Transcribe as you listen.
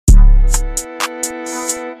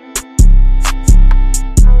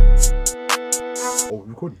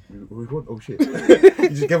recording. We're recording. Oh shit! You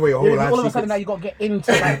just give away your whole life. All of a sudden now you got to get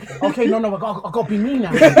into like, okay, no, I got to be me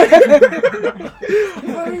now.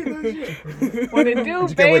 What it do,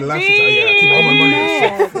 Just give away the life secrets. Yeah, I keep all my money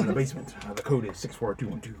Yeah. in the basement. The code is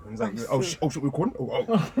 64212. And it's like, oh shit, we're recording.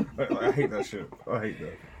 Oh. I hate that shit. I hate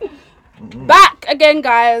that. Back again,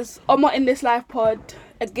 guys. I'm not in this live pod.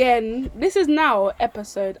 Again, this is now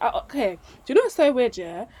episode. Okay, do you know what's so weird?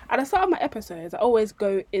 Yeah, at the start of my episodes, I always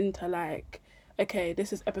go into like, okay,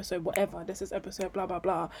 this is episode whatever. This is episode blah blah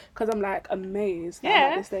blah. Because I'm like amazed.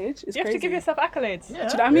 At this stage, it's you have crazy. to give yourself accolades. Do Yeah. you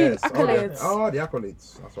know what I mean? Yes. Accolades. Oh, the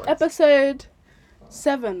accolades. That's right. Episode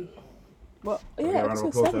 7. What? Yeah, Yeah, round of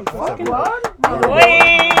episode applause 7. for Fucking episode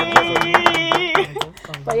Whey!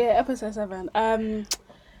 But yeah, episode 7.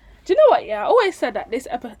 Do you know what? Yeah, I always said that this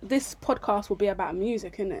podcast will be about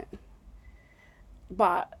music, innit?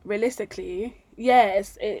 But realistically, yeah,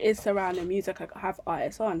 it's surrounding music. I have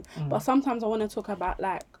artists on, but sometimes I want to talk about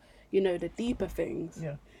like, you know, the deeper things.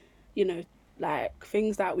 Yeah. You know, like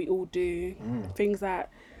things that we all do, things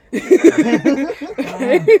that.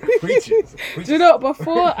 Preachers. Do you know?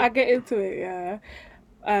 Before I get into it, yeah.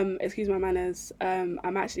 Excuse my manners. I'm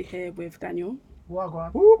actually here with Daniel,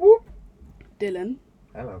 Wagwan. Whoop, whoop. Dylan,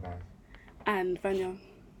 Hello, guys. and Vanya.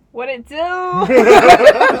 What it do?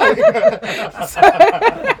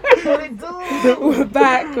 We're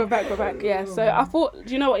back. Yeah. So I thought,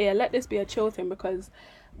 do you know what? Yeah, let this be a chill thing because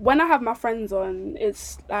when I have my friends on,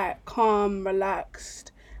 it's like calm,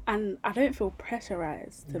 relaxed, and I don't feel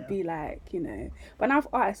pressurized to be like, you know. When I have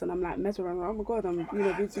artists and I'm like mesmerized, oh my god, I'm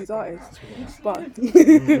with these artists.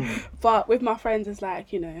 But with my friends, it's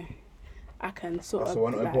like, you know, I can sort That's of. the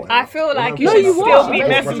one Like, important. I feel like you No, should you still won't. be No,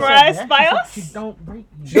 mesmerised by us. She don't break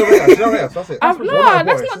me. She don't rate us, that's it. No, We're that's important.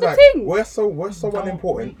 not She's the like, thing. We're so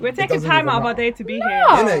unimportant. We're It taking doesn't time even out of our matter. day to be here.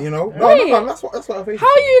 Innit, you know? No, Wait. that's what I face. How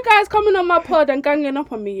are you guys coming on my pod and ganging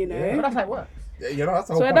up on me? You know. Yeah. But that's how it works. You know, that's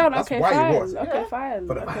the whole So point. down. That's Okay, why fine. you was. Okay, fine.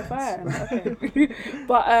 For the Okay, fans. fine. Okay.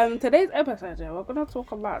 But today's episode, yeah, we're gonna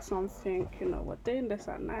talk about something. You know, we're doing this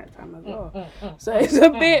at night time as well. So it's a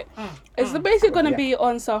bit. It's basically gonna be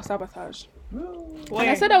on self-sabotage. And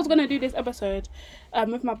I said I was gonna do this episode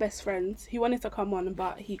with my best friend. He wanted to come on,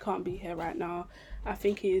 but he can't be here right now. I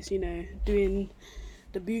think he's, you know, doing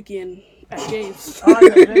the boogieing at Jay's. Oh,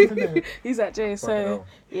 yeah, James, isn't it? He's at Jay's, Fucking so hell.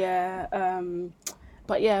 yeah.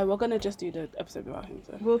 But yeah, we're gonna just do the episode without him.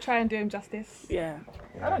 So We'll try and do him justice. yeah.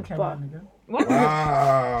 I don't care But- about nigga. What?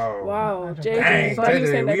 Wow. Wow, Dang, JJ. So you JJ,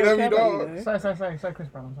 saying they we don't love care you, about dog. you, though? Sorry, Chris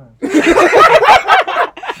Brown, I'm sorry.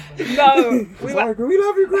 No. We love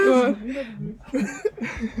you, Chris.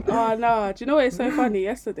 Oh no, do you know what? It's so funny.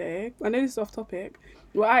 Yesterday, I know this is off topic.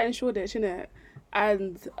 We're out in Shoreditch, innit?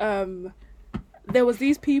 And there was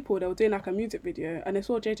these people that were doing like a music video, and they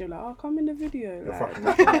saw JJ like, "Oh, come in the video." You're Like, fucking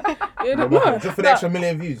nuts. yeah, No, no, just for the like, extra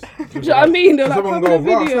million views. do you know what I mean? They're like, Someone come in the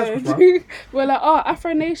go, "Wow, that's Chris video. We're like, oh,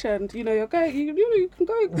 Afro Nation, you know, you're going, you can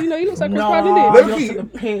go, you know, he looks like Chris Brown, innit? Look, you're he- the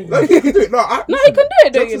pig. No, you can do it. No, he can do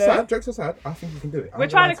it, though, you know. Jokes aside, I think you can do it. We're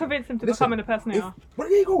trying to convince him to become the person they are. Well,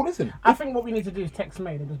 there you go, listen. I think what we need to do is text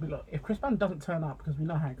May and just be like, if Chris Brown doesn't turn up, because we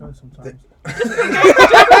know how it goes sometimes.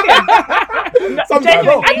 Sometimes.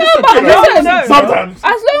 I know, but listen, no. Sometimes. as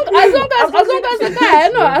long as the guy,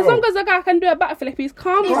 no, as long as the guy can do a backflip, he's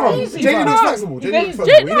calm. Come on. easy, Jay bro. looks flexible. Jay looks No,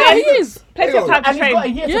 flexible. he is. Plenty of time to And he's got a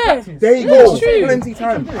train. year to Yeah. practice. There you Yeah, go. it's true. Plenty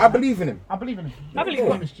time. I believe in him. I believe in him. I believe in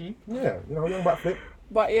him. Honest, G. Yeah, you know, young backflip.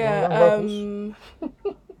 But Yeah, yeah,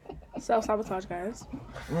 self-sabotage, guys.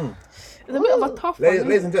 It's a bit of a tough one. Ladies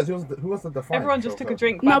isn't and gents, who wants to define? Everyone just took a self-sabotage?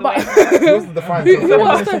 drink, No, by the but way. Who wants to define? Who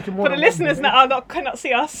self-sabotage? wants to- For the listeners that cannot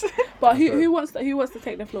see us. but who wants to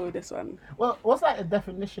take the floor with this one? Well, what's like a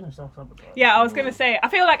definition of self-sabotage? Yeah, I was going to say, I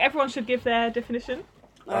feel like everyone should give their definition.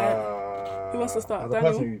 Who wants to start? As a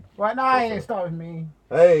Daniel? person Right now, it start with me.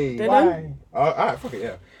 hey. Dylan? Why? Alright, fuck it,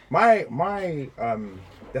 yeah. My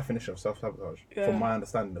definition of self-sabotage, Yeah. from my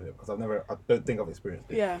understanding of it, because I don't think I've experienced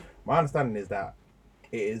it. Yeah. My understanding is that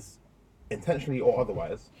it is intentionally or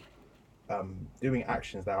otherwise doing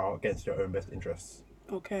actions that are against your own best interests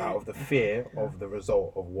Okay. out of the fear of the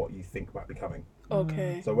result of what you think about becoming.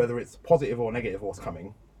 Okay. So whether it's positive or negative what's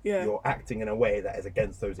coming, Yeah. you're acting in a way that is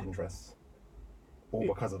against those interests, all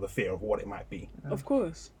because of the fear of what it might be. Of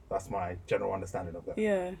course. That's my general understanding of that.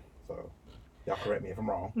 Yeah. So, y'all correct me if I'm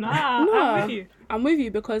wrong. Nah, No, I'm with you. I'm with you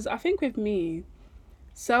because I think with me,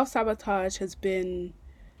 self-sabotage has been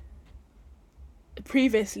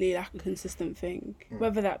previously like a consistent thing,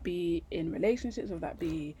 whether that be in relationships, whether that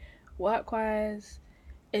be work-wise,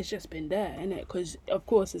 it's just been there, innit? Because of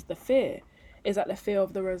course it's the fear. It's like the fear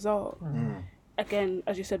of the result. again,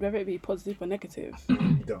 as you said, whether it be positive or negative,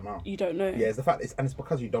 You don't know. you don't know. Yeah, it's the fact, it's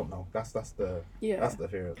because you don't know. That's the Yeah. that's the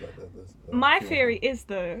theory. Of the My feeling. theory is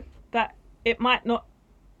though that it might not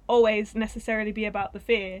always necessarily be about the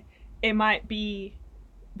fear. It might be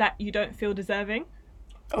that you don't feel deserving.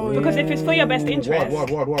 Oh, Because yeah. if it's for your best interest.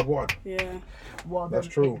 What? Yeah. Well, That's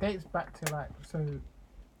then true. It dates back to like, so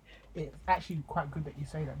it's actually quite good that you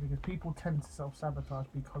say that, because people tend to self-sabotage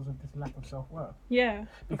because of this lack of self-worth. Yeah.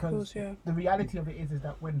 Because course, yeah. the reality of it is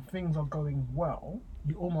that when things are going well,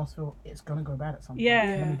 you almost feel it's gonna go bad at some point.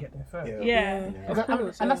 Yeah. Let me get there first. Yeah. Yeah. Because, Of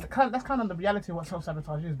course, and yeah. that's kind of the reality of what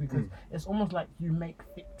self-sabotage is, because it's almost like you make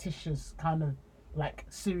fictitious kind of like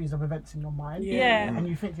series of events in your mind. Yeah. And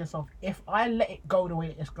you think to yourself, if I let it go the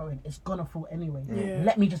way it's going, it's gonna fall anyway. Yeah.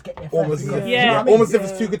 Let me just get there first. Almost, because- as if- Yeah. you know what I mean? almost as if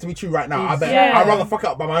it's too good to be true right now. I bet Yeah. I'd rather fuck it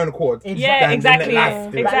up by my own accord. Yeah, than exactly. let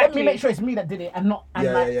life do it. Like, let me Exactly. make sure it's me that did it and not. And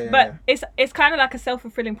Yeah, like, yeah, yeah. But it's kind of like a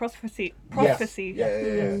self-fulfilling prophecy. Prophecy.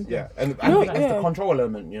 Yes. Yeah. And I No, think that's the yeah. control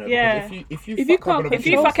element, you know. Yeah. Because if you If you fuck up can't on a If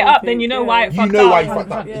you control fuck it up, then something, you know yeah. why it you fucked know up. why you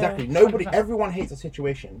fucked up. Yeah. Exactly. Nobody, everyone hates a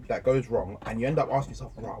situation that goes wrong, and you end up asking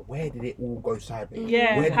yourself, right, where did it all go sideways?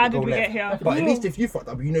 Yeah, Where how it did go we left? get here? But at least if you fucked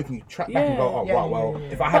up, you know, can you track back and go, oh, Yeah, wow, well, yeah.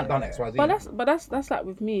 if I hadn't done X, Y, Z. But that's like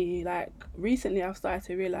with me. Like recently, I've started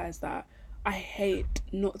to realize that I hate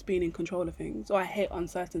not being in control of things, or I hate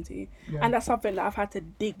uncertainty, and that's something that I've had to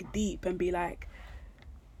dig deep and be like.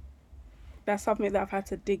 That's something that I've had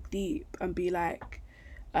to dig deep and be like,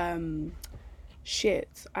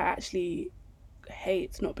 shit. I actually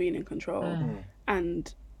hate not being in control,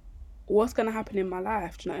 and what's gonna happen in my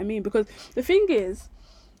life? Do you know what I mean? Because the thing is,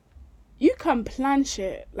 you can plan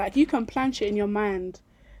shit. Like you can plan shit in your mind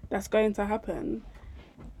that's going to happen,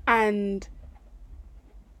 and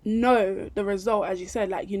know the result, as you said.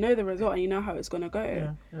 Like you know the result and you know how it's gonna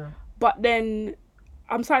go. Yeah. But then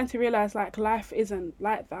I'm starting to realize like life isn't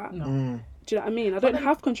like that. No. Do you know what I mean? I don't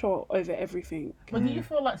have control over everything. But do you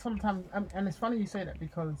feel like sometimes, and it's funny you say that,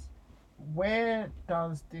 because where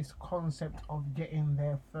does this concept of getting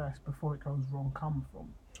there first before it goes wrong come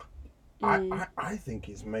from? I think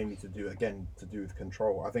it's mainly to do with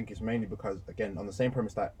control. I think it's mainly because, again, on the same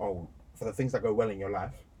premise that, for the things that go well in your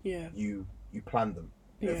life, Yeah. you plan them.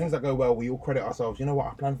 You know, Yeah. things that go well, we all credit ourselves. You know what?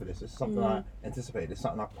 I planned for this. This is something I anticipated. It's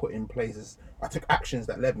something I put in place. I took actions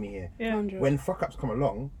that led me here. Yeah. 100. When fuck ups come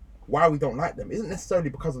along, why we don't like them isn't necessarily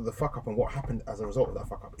because of the fuck up and what happened as a result of that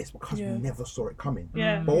fuck up. It's because we never saw it coming.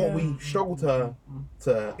 Yeah. But what we struggle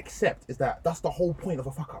to accept is that that's the whole point of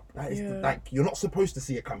a fuck up. That is like, you're not supposed to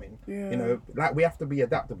see it coming. Yeah. You know, like we have to be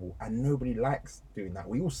adaptable, and nobody likes doing that.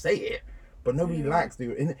 We all say it, but nobody likes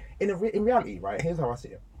doing it. In reality, right? Here's how I see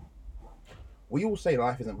it. We all say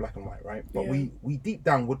life isn't black and white, right? But we deep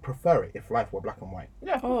down would prefer it if life were black and white.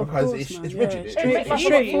 Yeah. Oh, Because of course, it's man. rigid. Yeah. It's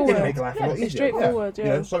straightforward. It'll make life a lot It's easier. straightforward, You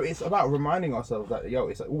know, so it's about reminding ourselves that,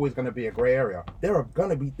 it's always going to be a grey area. There are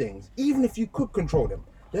going to be things, even if you could control them,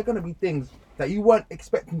 there are going to be things that you weren't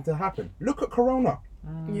expecting to happen. Look at Corona.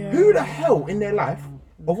 Yeah. Who the hell in their life,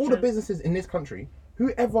 of all the businesses in this country,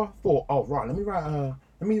 who ever thought, oh, right, let me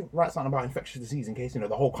write something about infectious disease in case, the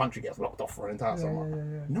whole country gets locked off for an entire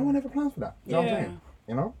summer. No one ever plans for that. You know what I'm saying?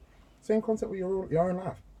 You know? Same concept with your own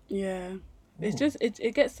life. Yeah. It's just,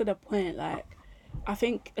 it gets to the point, like, I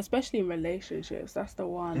think, especially in relationships, that's the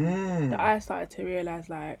one that I started to realise,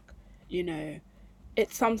 like,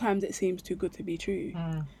 sometimes it seems too good to be true.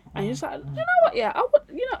 And you're just like, you know what,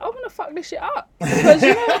 I want to fuck this shit up. Because,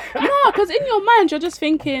 because in your mind, you're just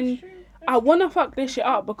thinking, I want to fuck this shit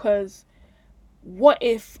up because what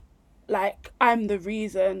if, like, I'm the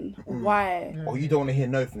reason why. Or you don't want to hear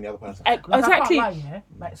no from the other person. Like, Exactly. I can't lie, yeah?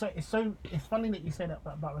 Like, it's funny that you say that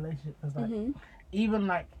about relationships, because like even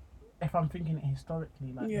like if I'm thinking it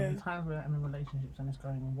historically, like there'll be times where I'm in relationships and it's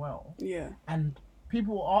going well, and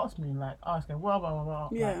people will ask me like, blah blah blah,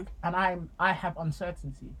 like, and I have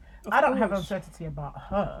uncertainty. I don't have uncertainty about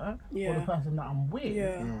her or the person that I'm with.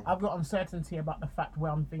 I've got uncertainty about the fact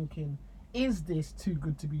where I'm thinking, is this too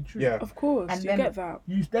good to be true? Yeah. Of course, And you then get that.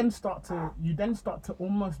 You then start to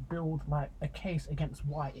almost build like a case against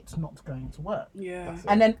why it's not going to work. Yeah.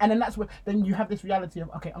 And then that's where then you have this reality of,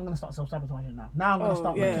 okay, I'm gonna start self-sabotaging now. Now I'm gonna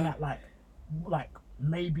start looking at like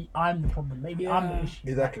maybe I'm the problem, maybe I'm the issue.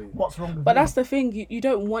 Exactly. Like, what's wrong with But me? that's the thing, you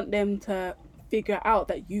don't want them to figure out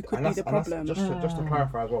that you could be the problem. Just to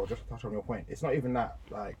clarify as well, just to touch on your point, it's not even that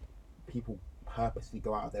like people purposely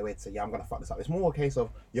go out of their way to say, I'm gonna fuck this up. It's more a case of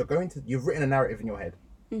you've written a narrative in your head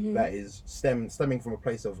that is stemming from a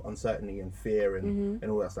place of uncertainty and fear and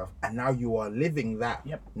all that stuff, and now you are living that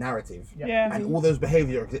narrative, and all those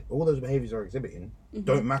behaviors are exhibiting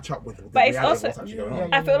don't match up with the reality of what's actually going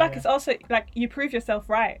on. I feel like it's also like you prove yourself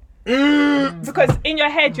right. Because in your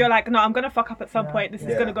head you're like, no, I'm gonna fuck up at some point. This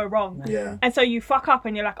is gonna go wrong. Yeah. And so you fuck up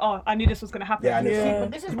and you're like, oh, I knew this was gonna happen. Yeah, See,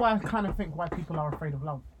 but this is why I kind of think why people are afraid of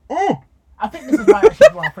love. I think this is why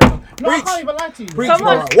people are afraid of love. No, I can't even lie to you.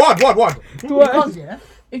 What? Because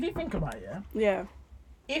if you think about it, Yeah.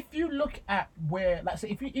 if you look at where, like,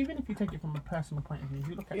 say, even if you take it from a personal point of view, if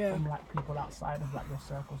you look at it from like people outside of like your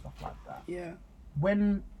circle, stuff like that. Yeah.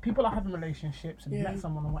 When people are having relationships and you met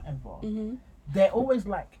someone or whatever, they're always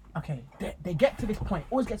like, okay, they get to this point,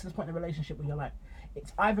 always get to this point in a relationship where you're like,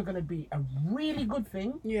 it's either gonna be a really good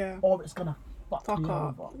thing, or it's gonna fuck you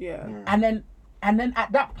over. Yeah. And then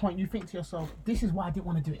at that point, you think to yourself, this is why I didn't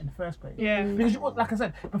want to do it in the first place. Yeah. Because, like I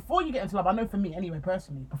said, before you get into love, I know for me anyway,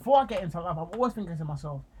 personally, before I get into love, I'm always thinking to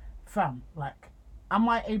myself, fam, like, am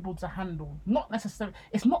I able to handle, not necessarily,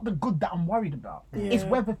 it's not the good that I'm worried about. It's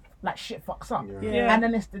whether, like, shit fucks up. Yeah. And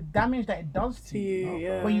then it's the damage that it does to you.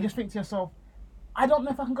 Where you just think to yourself, I don't know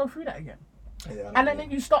if I can go through that again. And then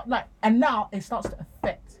you start, like, and now it starts to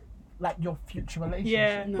affect, like, your future relationship.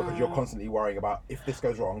 Yeah. Because you're constantly worrying about, if this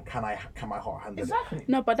goes wrong, can my heart handle it?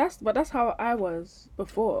 No, but that's how I was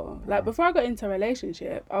before. Like, before I got into a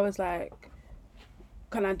relationship, I was like,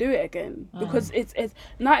 can I do it again? Because it's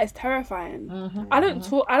terrifying. I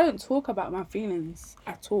don't talk about my feelings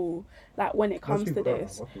at all. Like, when it comes to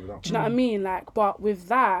this, do you know what I mean? Like, but with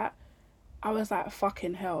that, I was like,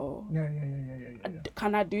 fucking hell. Yeah.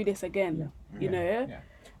 Can I do this again? You know? Yeah.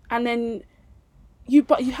 And then you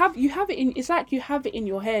have it in, it's like you have it in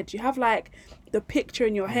your head. You have like the picture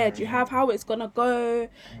in your head. You have how it's gonna go.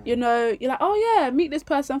 You know, you're like, oh yeah, meet this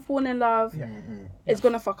person, fall in love. It's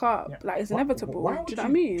gonna fuck up. Like, it's inevitable. Do you know what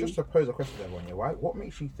I mean? Just to pose a question to everyone, what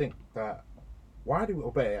makes you think that? Why do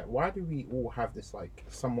we all have this like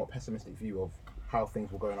somewhat pessimistic view of how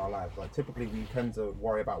things will go in our lives? Like, typically we tend to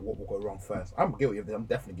worry about what will go wrong first. I'm guilty of this. I'm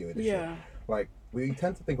definitely guilty of this shit. Like, we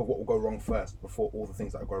tend to think of what will go wrong first before all the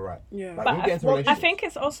things that go right. Yeah. Like, But when we get into relationships,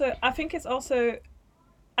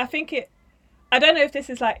 I don't know if this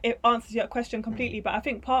is like, it answers your question completely, but I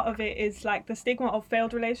think part of it is like the stigma of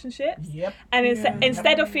failed relationships. Yep. And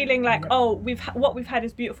instead of feeling like, oh, what we've had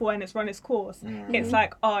is beautiful and it's run its course, it's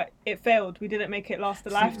like, oh, it failed. We didn't make it last a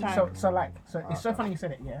lifetime. So it's so funny you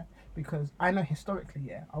said it, because I know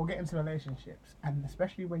historically, I'll get into relationships, and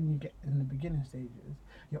especially when you get in the beginning stages,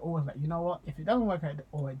 you're always like, you know what, if it doesn't work out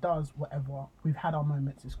or it does, whatever, we've had our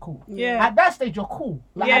moments, it's cool. Yeah. At that stage, you're cool.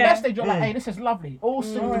 Like, at that stage, you're like, hey, this is lovely. All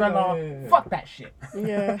Cinderella, fuck that shit.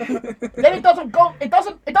 Yeah. Then it doesn't go well. It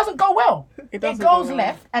doesn't goes go well.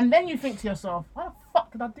 left, and then you think to yourself, why the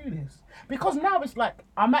fuck did I do this? Because now it's like,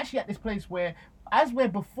 I'm actually at this place where, as where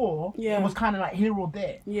before, it was kind of like here or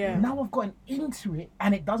there. Yeah. Now I've gotten into it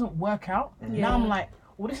and it doesn't work out. Now I'm like,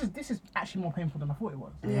 well, this is actually more painful than I thought it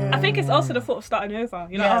was. I think it's also the thought of starting over.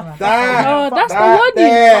 You know, that's the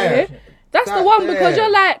one. That's the one, because you're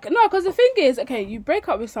like, no, because the thing is, okay, you break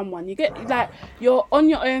up with someone, you get like, you're on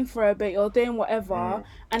your own for a bit, you're doing whatever,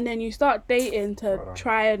 and then you start dating to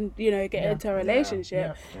try and, you know, get into a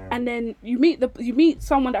relationship, and then you meet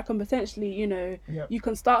someone that can potentially, you know, you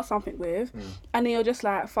can start something with, and then you're just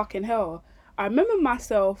like, fucking hell. I remember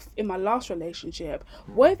myself in my last relationship.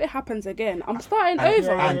 What if it happens again? I'm starting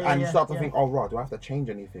over. And you start to think, oh, right, do I have to change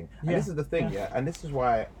anything? And this is the thing, and this is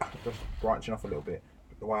why, just branching off a little bit,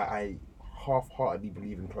 why I half-heartedly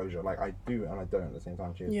believe in closure. Like, I do and I don't at the same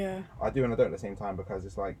time. Cheers. Yeah. I do and I don't at the same time, because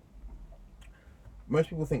it's like, most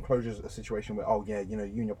people think closure is a situation where, oh yeah, you know,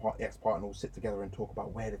 you and your ex-partner will sit together and talk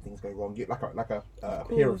about where did things go wrong. Like a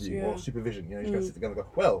peer review or supervision. You know, you guys sit together and go,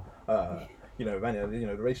 well, you know, man, you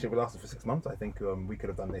know, the relationship lasted for 6 months. I think we could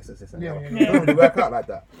have done this and that. It doesn't really work out like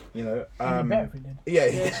that. You know. It'd be better if we did. Yeah,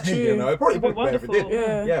 it's true. You know, it probably would be better if we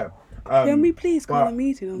did. Yeah. Can we please call a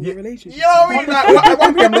meeting on the relationship? You know what I mean? Like, at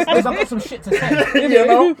 1 PM, I've got some shit to say. you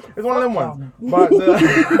know, it's one of them ones.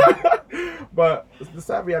 But the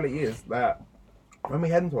sad reality is that when we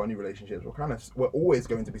head into our new relationships, we're always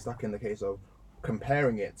going to be stuck in the case of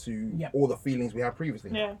comparing it to all the feelings we had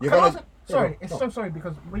previously. Yeah. Sorry,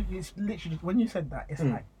 because it's literally, when you said that, it's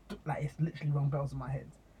like it's literally rung bells in my head.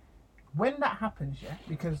 When that happens,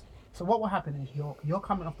 because so what will happen is you're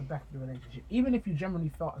coming off the back of the relationship, even if you generally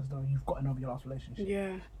felt as though you've gotten over your last relationship.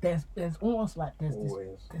 Yeah. There's almost like there's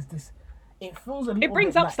this. It feels a little. It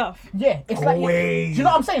brings bit up like, stuff. Yeah, it's like, do you know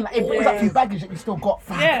what I'm saying? Like, it brings up some baggage that you still got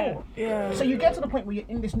from before. Yeah. So you get to the point where you're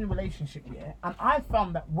in this new relationship, and I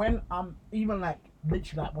found that when I'm even like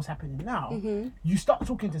literally like what's happening now, you start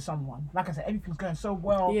talking to someone. Like I said, everything's going so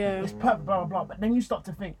well. Yeah. It's perfect, blah blah blah. But then you start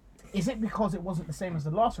to think, is it because it wasn't the same as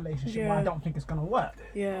the last relationship where I don't think it's gonna work?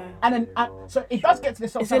 Yeah. And then so it does get to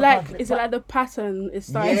this. Is it like the pattern is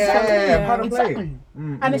starting? Exactly.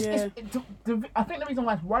 And I think the reason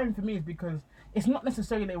why it's worrying for me is because it's not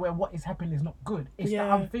necessarily where what is happening is not good. It's that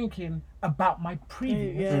I'm thinking about my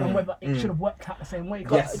previous and whether it should have worked out the same way.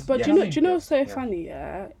 Yes. But do you know what's so funny?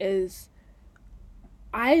 Yeah, is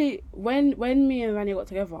when me and Rani got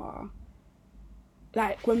together,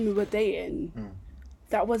 like when we were dating,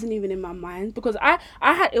 that wasn't even in my mind because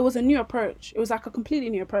it was a new approach. It was like a completely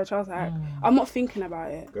new approach. I was like, I'm not thinking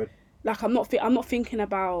about it. Good. Like I'm not thinking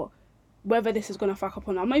about whether this is gonna fuck up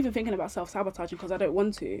or not. I'm not even thinking about self-sabotaging because I don't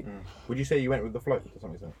want to. Would you say you went with the flow to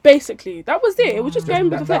some extent? Basically, that was it. It was just going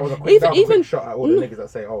with the flow. That was a quick shot at all the niggas that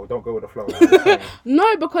say, "Oh, don't go with the flow."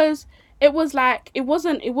 No, because it was like it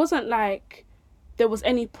wasn't like there was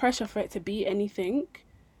any pressure for it to be anything.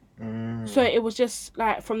 So it was just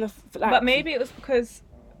like from the But maybe it was because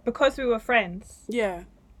we were friends. Yeah.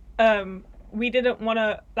 We didn't want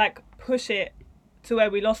to like push it to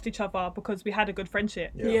where we lost each other because we had a good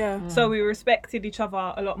friendship. Yeah. So we respected each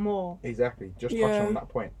other a lot more. Exactly. Just touching on that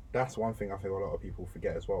point. That's one thing I think a lot of people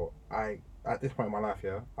forget as well. At this point in my life,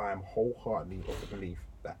 I am wholeheartedly of the belief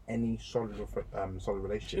that any solid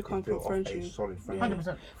relationship is built off a solid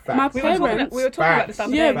friendship. 100%. My parents. We were talking about this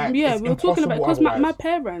other day. Yeah, we were talking about because my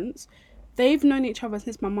parents, they've known each other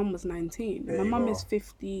since my mum was 19. My mum is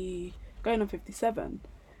 50, going on 57.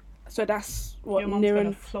 So that's what your mum's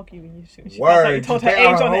gonna flog you when you she told her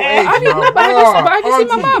age on the air. Have you seen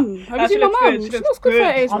my mum? Have you seen my mum? She looks good for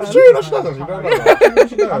her age.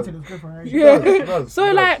 Yeah.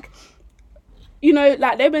 So like, you know,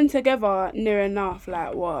 like they've been together near enough,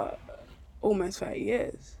 like what, almost 30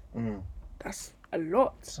 years. That's a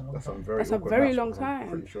lot. That's a very long time. I'm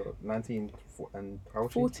pretty sure 19 and how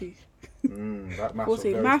old? 40. That maths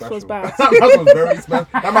 40. was Maths was bad. That maths was very special.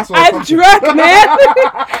 That maths was I'm drunk, man.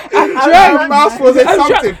 I'm drunk. Maths was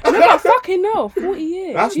something. No, fucking no. 40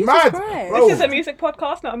 years. That's Jesus mad. Christ. This is a music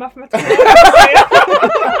podcast, not a mathematical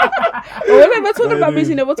We're talking about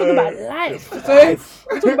music, we're talking about life. So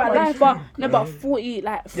we're talking about life, but 40,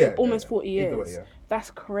 like almost 40 years.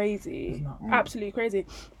 That's crazy. Absolutely crazy.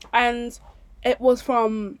 And it was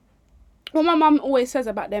from what my mum always says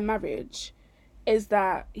about their marriage is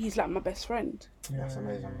that he's like my best friend. That's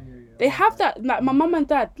amazing. They have that, like my mum and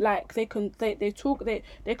dad, like they can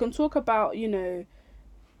talk about, you know,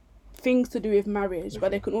 things to do with marriage, but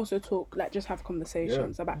they can also talk, like just have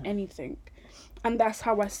conversations about anything. And that's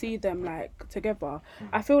how I see them like together.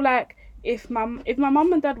 I feel like if my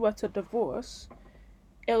mum and dad were to divorce,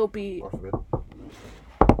 it'll be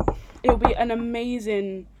an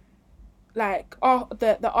amazing, like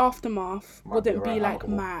the aftermath wouldn't be like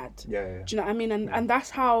mad. Do you know what I mean? And that's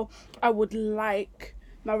how I would like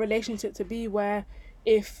my relationship to be, where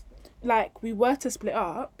if like we were to split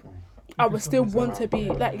up, I would still want to be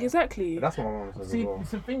like exactly. That's what my mom says. See,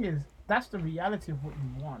 the thing is, that's the reality of what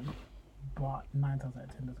you want, but 9 times out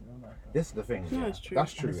of 10 doesn't go like that. This is the thing. No, it's true.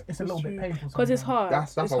 That's true. It's a little bit painful because it's hard.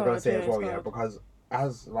 That's what I was gonna say as well. Hard. Because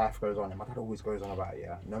as life goes on, and my dad always goes on about it.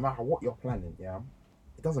 No matter what you're planning,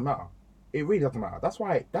 it doesn't matter. It really doesn't matter. That's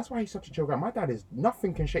why he's such a chill guy. My dad is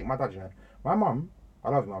nothing can shake my dad. You know, my mum, I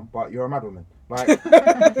love you, mum, but you're a mad woman. Like,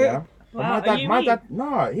 yeah. Wow, my dad.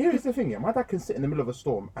 No, here's the thing. Yeah, my dad can sit in the middle of a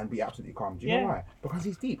storm and be absolutely calm. Do you know why? Because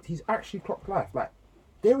he's deep. He's actually clocked life. Like,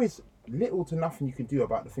 there is little to nothing you can do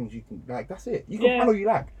about the things you can. Like, that's it. You can plan all you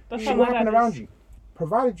like. Shit will happen around you,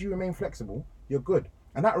 provided you remain flexible. You're good.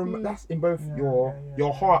 And that's in both your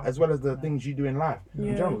heart as well as the things you do in life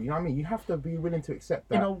in general. You know what I mean? You have to be willing to accept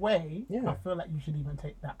that. In a way, I feel like you should even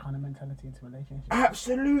take that kind of mentality into relationships.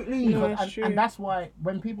 Absolutely. No, and that's why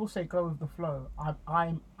when people say go with the flow,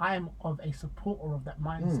 I'm of a supporter of that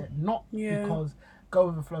mindset. Not because go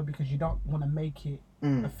with the flow because you don't want to make it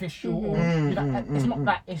official or it's not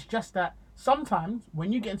that. It's just that sometimes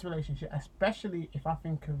when you get into a relationship, especially if I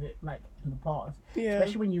think of it like in the past,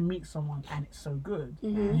 especially when you meet someone and it's so good,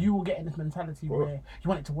 you will get in this mentality where you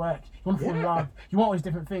want it to work, you want to fall in love, you want all these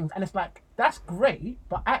different things, and it's like that's great,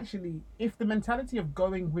 but actually if the mentality of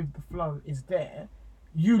going with the flow is there,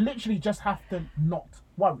 you literally just have to not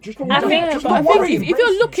worry. I think if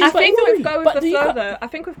you're looking, I think with go with the flow though, I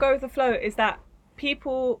think with go with the flow is that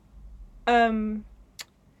people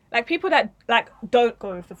like people that like don't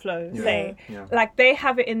go with the flow like they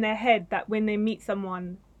have it in their head that when they meet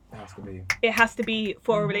someone it has to be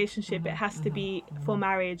for a relationship, it has to be for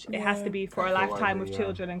marriage, it has to be for a lifetime with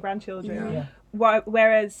children and grandchildren.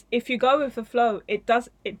 Whereas if you go with the flow, it does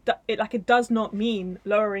not mean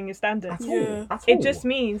lowering your standards. It just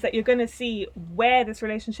means that you're going to see where this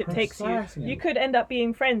relationship takes you. You could end up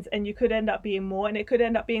being friends, and you could end up being more, and it could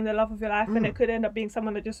end up being the love of your life, and it could end up being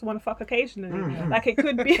someone that just want to fuck occasionally. Like it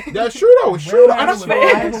could be. Yeah, it's true though. It's true, and that's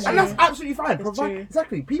fine. And that's absolutely fine.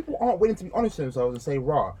 Exactly. People aren't willing to be honest with themselves and say,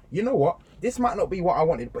 "Rah, you know what? This might not be what I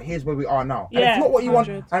wanted, but here's where we are now." And if it's not what you want,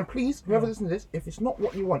 and please, whoever listens to this, if it's not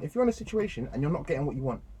what you want, if you're in a situation and you're not getting what you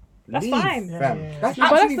want, that's leave, fine. Fam. That's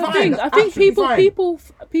the thing. I think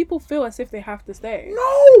people feel as if they have to stay.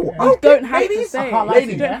 No, you don't have to stay.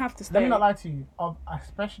 You don't have to stay. Let me not lie to you.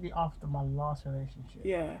 Especially after my last relationship,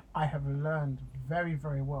 I have learned very,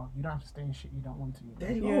 very well. You don't have to stay in shit you don't want to.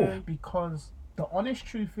 There you go. Because the honest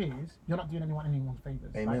truth is, you're not doing anyone's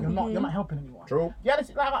favors. Amen. Like, you're not helping anyone. True. Yeah,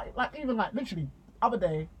 even literally, other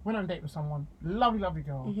day went on a date with someone, lovely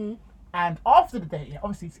girl. And after the date,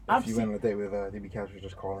 obviously, if you went on a date with DB Cash,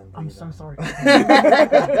 just calling. I'm so sorry.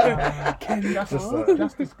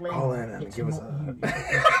 Just disclaim. Call in and give us a.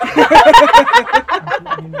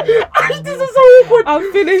 This is so awkward.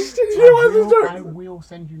 I'm finished. I will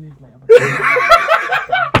send you news later.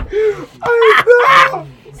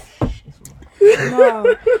 No.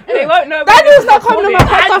 They won't know. Daniel's not coming to my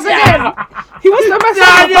podcast again. He wants to mess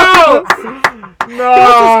up my podcast. No. He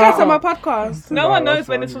wants to scatter my podcast. No one knows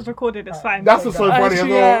when this was recorded. It's fine. That's what's so funny as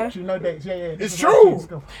well. No dates. Yeah. It's true.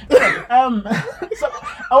 So I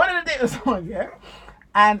went on a date with someone,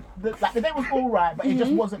 and the date was all right, but it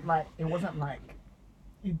just wasn't like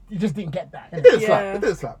you just didn't get that. It did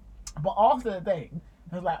slap. But after the date,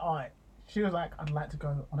 I was like, all right. She was like, I'd like to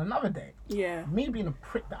go on another date. Yeah. Me being a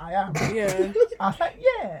prick that I am. Yeah. I was like,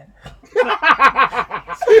 yeah.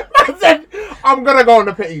 I said, I'm gonna go on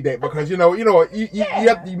a pity date because you know what,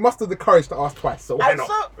 you mustered the courage to ask twice, so why not?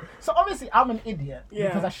 So obviously I'm an idiot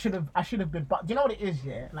because I should have been. But do you know what it is?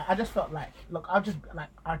 Yeah. Like I just felt like, look, I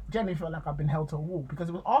genuinely felt like I've been held to a wall because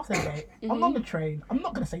it was after the date. I'm on the train. I'm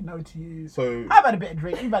not gonna say no to you. So I've had a bit of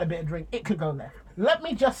drink. You've had a bit of drink. It could go left.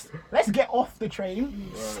 Let's get off the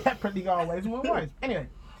train, separately go our ways. Anyway,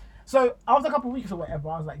 so after a couple of weeks or whatever,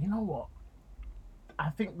 I was like, you know what? I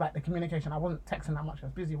think like the communication, I wasn't texting that much, I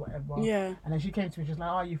was busy, whatever. Yeah. And then she came to me, she's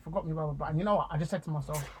like, oh, you forgot me, blah, blah, blah. And you know what? I just said to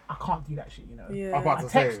myself, I can't do that shit, you know? Yeah. I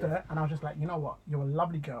texted her and I was just like, you know what? You're a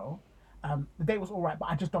lovely girl. The date was all right, but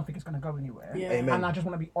I just don't think it's going to go anywhere. Yeah. And I just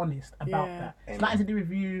want to be honest about that. It's nothing to do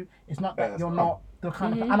with you. It's not that you're not the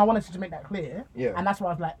kind of... And I wanted to make that clear. Yeah. And that's why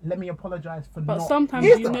I was like, let me apologise for not... Sometimes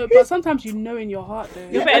you know in your heart, though.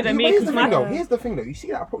 You're better than me. Here's the thing, though. You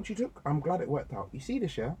see that approach you took? I'm glad it worked out. You see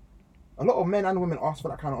this, yeah? A lot of men and women ask for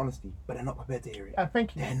that kind of honesty, but they're not prepared to hear it.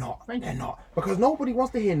 Thank you. They're not. They're not. Because nobody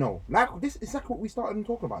wants to hear no. Like, this is exactly what we started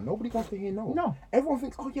talking about. Nobody wants to hear no. No. Everyone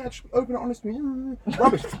thinks, oh yeah, just open and honest with me.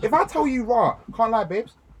 Rubbish. If I tell you, can't lie,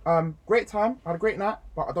 babes, great time, I had a great night,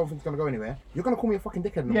 but I don't think it's going to go anywhere, you're going to call me a fucking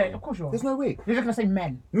dickhead. Yeah, of course you are. There's no way. You're just going to say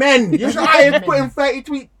men. Men! You're just putting 30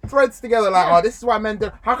 tweet threads together like, this is why men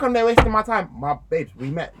do. How come they're wasting my time? My babes,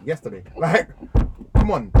 we met yesterday. Like,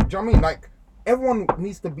 come on. Do you know what I mean? Like, everyone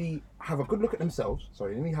needs to have a good look at themselves.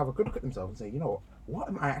 Sorry, they need to have a good look at themselves and say, you know what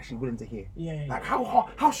am I actually willing to hear? Yeah. Like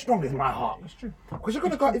how strong is my heart? It's true. Because if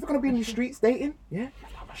you're gonna be in the streets dating, you have to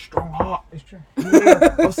have a strong heart. It's true.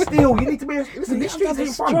 Yeah. But still, you need to be. Listen, these streets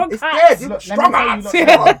ain't fun. It's dead. Look, strong hearts.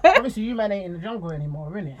 Obviously, you man ain't in the jungle anymore,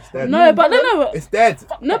 innit? It's dead. No, but it's dead.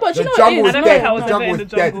 No, but you know what it is. The jungle is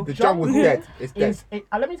dead. The jungle is dead. It's dead.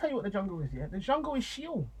 Let me tell you what the jungle is. Yeah, the jungle is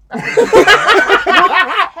Sheol.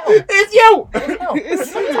 It's you.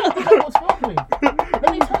 It's hell.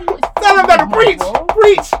 Let me tell you what it's filled with. Tell them that preach. Do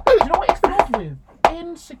you know what it's filled with?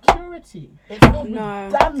 Insecurity. It's filled with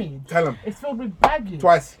damage. Tell them. It's filled with baggage.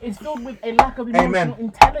 Twice. It's filled with a lack of emotional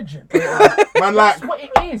intelligence. Man, that's what it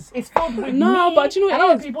is. It's filled with but you know what and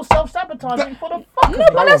other people self-sabotaging for the fuck.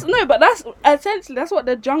 But that's essentially that's what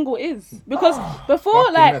the jungle is. Because before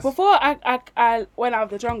I went out of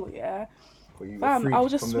the jungle, fam, I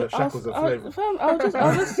was just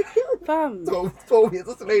fam. 12 years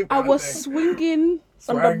of slavery. I was swinging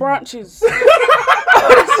on the branches.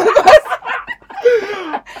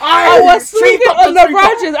 I was swinging on the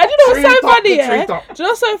branches. And you know what's so funny, Do you know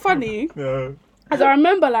what's so funny? Yeah. As I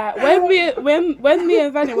remember, like when me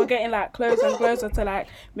and Vanny were getting like closer and closer to like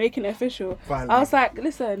making it official, finally. I was like,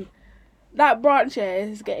 listen, that branch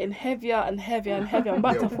is getting heavier and heavier and heavier. I'm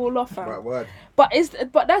about to fall off, fam. Right word. But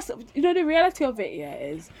that's the reality of it. Yeah,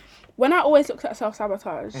 is when I always looked at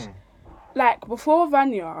self-sabotage. Like before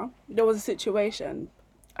Vanya, there was a situation,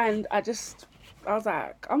 and I was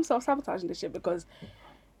like, I'm self-sabotaging this shit because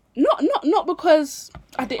not because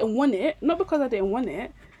I didn't want it,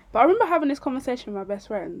 But I remember having this conversation with my best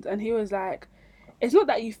friend, and he was like, it's not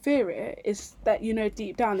that you fear it, it's that you know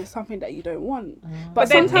deep down it's something that you don't want. But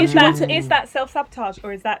then sometimes is that self-sabotage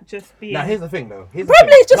or is that just being... Now, here's the thing, though. Probably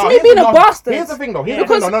it's just me being a bastard. Here's the thing, though. No,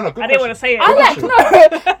 I didn't want to say it.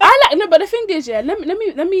 But the thing is, yeah, let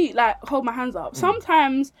me like hold my hands up.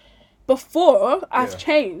 Sometimes before I've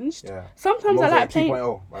changed, sometimes I like playing.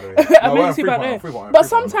 2.0, by the way. I mean 2.0. But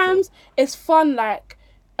sometimes it's fun, like,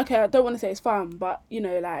 okay, I don't want to say it's fun, but you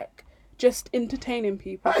know, like, just entertaining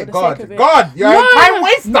people for the sake of it. God, you're a time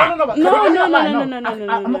waster. No. I'm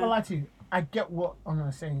not gonna lie to you. I get what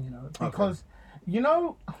I'm saying, you know, because you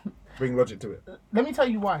know. Bring logic to it. Let me tell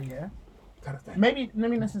you why. Yeah. Maybe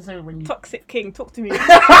necessarily when you Toxic king, talk to me.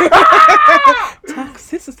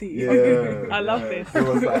 Toxicity. Yeah. I love this.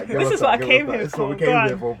 This is what I came here for.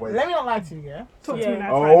 Let me not lie to you. Yeah. Talk to me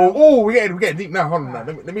now. We're getting deep now. Hold on now.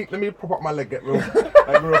 Let me prop up my leg. Get real,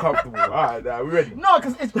 real comfortable. All right, we ready? No,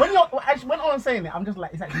 because it's when I'm saying it, I'm just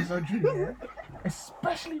like, it's actually so true. Yeah.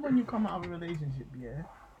 Especially when you come out of a relationship. Yeah.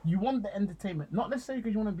 You want the entertainment, not necessarily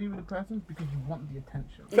because you want to be with the person, because you want the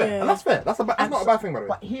attention. Fair, and that's fair. That's not a bad thing, by the way.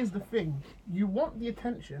 But here's the thing: you want the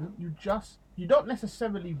attention. You don't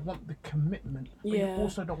necessarily want the commitment, but you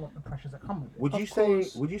also don't want the pressures that come with it.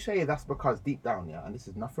 Would you say that's because deep down, and this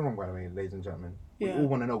is nothing wrong, by the way, ladies and gentlemen, we all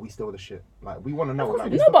want to know we still the shit. Like, we want to know.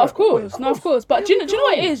 Like, of course. But do you know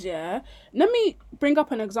what it is? Yeah. Let me bring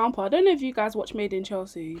up an example. I don't know if you guys watch Made in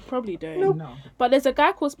Chelsea. You probably don't. No. But there's a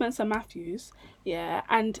guy called Spencer Matthews. Yeah,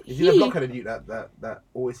 and is he the blockheaded dude that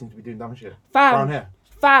always seems to be doing dumb shit? Brown hair.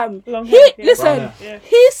 Listen,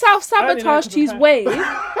 he self-sabotaged his way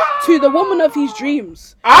to the woman of his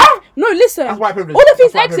dreams. No, listen. That's white privilege. All of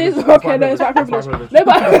his exes. Okay, no, it's white privilege. No,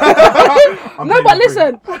 but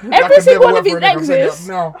listen. Every single one of his exes.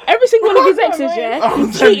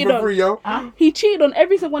 He cheated on. He cheated on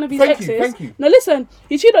every single one of his exes. Thank you. No, listen.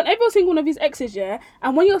 He cheated on every single one of his exes. Yeah,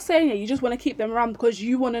 and when you're saying it, you just want to keep them around because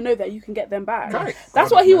you want to know that you can get them back. Right.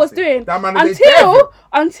 That's what he was doing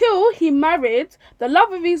until he married the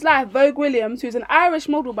love of his life, Vogue Williams, who's an Irish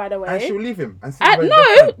model, by the way. And she'll leave him. And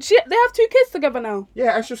they have 2 kids together now.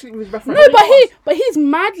 Yeah, and she'll sleep with his best friend. No, but he's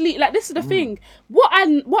madly, like, this is the thing. What I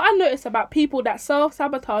noticed about people that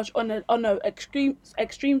self-sabotage on a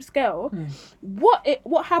extreme scale,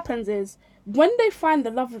 what happens is when they find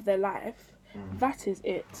the love of their life, that is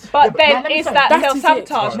it. But then is that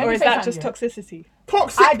self-sabotage or is that just toxicity?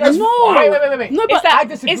 Toxic. Wait. No,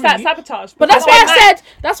 but is that sabotage? But that's why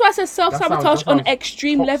I said self-sabotage on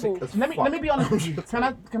extreme level. Let me be honest with you. Can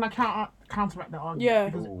I counteract that argument? Yeah.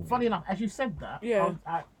 Because funny enough, as you said that,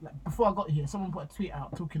 before I got here, someone put a tweet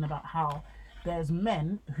out talking about how there's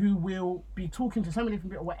men who will be talking to so many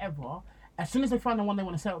different people, whatever. As soon as they find the one they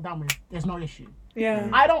want to settle down with, there's no issue. Yeah.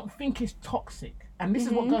 I don't think it's toxic. And this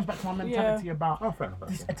is what goes back to my mentality about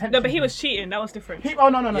this attention. No, but he was cheating. That was different.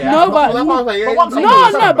 No. But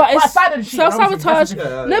it's self-sabotage.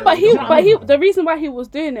 The reason why he was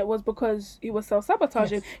doing it was because he was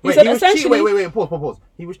self-sabotaging. He said essentially. Wait. Pause.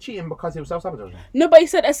 He was cheating because he was self-sabotaging. No, but he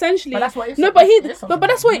said essentially. But that's what it is. No, but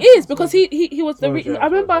that's what it is because he was the reason. I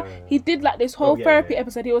remember he did like this whole therapy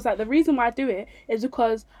episode. He was like, the reason why I do it is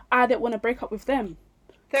because I didn't want to break up with them.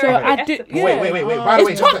 So I do. Yeah. Wait. By the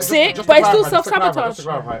way, it's toxic, but it's still self-sabotage.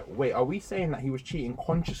 Wait, are we saying that he was cheating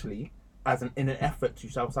consciously, in an effort to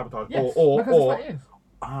self-sabotage, yes, or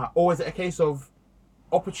is it a case of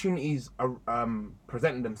opportunities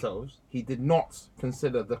presenting themselves? He did not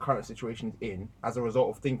consider the current situation he's in as a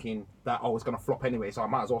result of thinking that it's gonna flop anyway, so I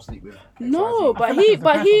might as well sleep with. No, but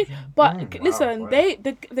listen,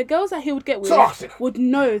 the girls that he would get with would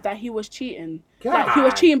know that he was cheating. Like he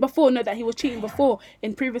was cheating before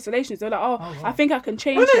in previous relations. They were like, I think I can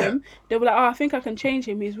change him. They were like, I think I can change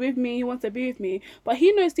him. He's with me. He wants to be with me. But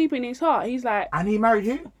he knows deep in his heart, he's like. And he married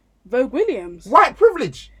who? Vogue Williams. White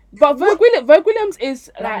privilege. But Vogue Williams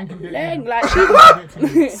is like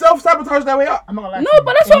she's self-sabotage their way up. I'm not gonna lie. No,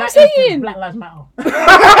 but that's what I'm saying. Black Lives Matter.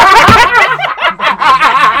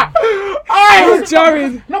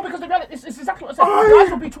 Jared. No, because it's exactly what I said. Guys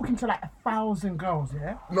will be talking to like 1,000 girls,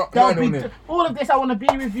 yeah. All of this, I want to be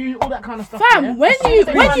with you, all that kind of stuff. Fam, when you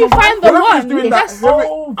find the one, that's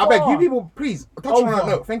I beg you people, please touch on that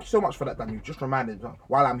note. Thank you so much for that, Dan. You just reminded me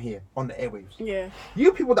while I'm here on the airwaves. Yeah.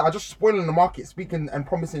 You people that are just spoiling the market, speaking and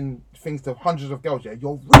promising things to hundreds of girls,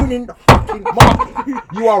 you're ruining the fucking market.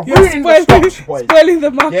 You are ruining the stocks, boys. Spoiling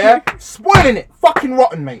the market. Yeah, spoiling it. Fucking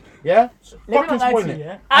rotten, mate. Yeah, fucking spoiling it.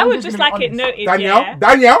 Yeah? I would just like it noted.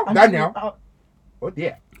 Danielle. Oh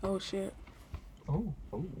dear. Oh shit. Oh.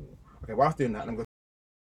 Okay, whilst doing that, I'm going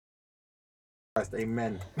Christ,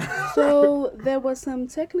 amen. So there was some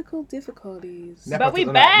technical difficulties. But we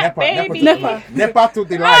back, baby. Nepa took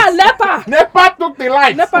the lights. Nepa took the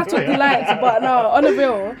lights. Nepa took the lights. But no, on the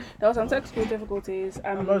real, there was some technical difficulties.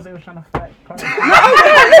 Rose was trying to fight.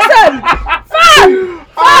 Listen, fam.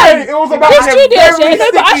 It was about this studio,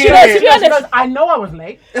 no, but actually, to be honest, I know I was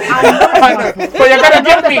late. I know. But you're gonna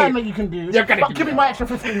get me. That you can do. But give me my extra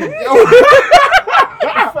 15 minutes.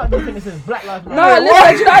 This is Black Lives Matter. No,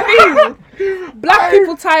 listen, do you know what I mean? Black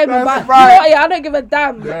people time, but you know what? Yeah, I don't give a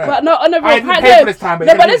damn. Yeah. But no, on the real, I didn't pay for this time, but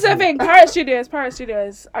this is the thing. Pirate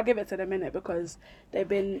Studios, I'll give it to them in it because they've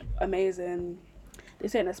been amazing. They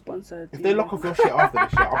saying they're sponsored. If they lock off your shit after this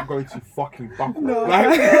shit, I'm going to fucking buckle. No.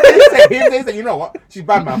 Like, they say, you know what? She's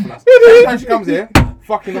bad mouthing us. Every time she comes here,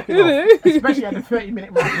 fucking lock it off. Especially at the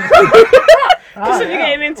 30-minute mark. Just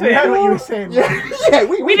getting into it. I heard what you were saying. Yeah,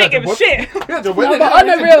 we didn't give a shit. No, but on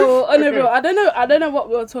the real, I don't know what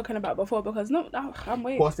we were talking about before because I'm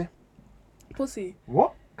waiting. Pussy.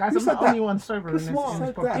 What? Guys, I'm the only one sober in this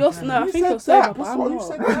podcast. No, I think you're sober, but I'm not. Who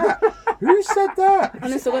said that? Who said that?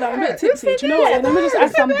 And it's I'm a bit tipsy. Do you know what? Let me just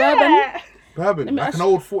add some bourbon. Bourbon, like an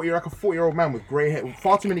old 40-year-old man with grey hair,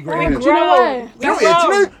 far too many grey hairs. Do you know why? Do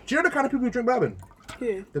you know the kind of people who drink bourbon?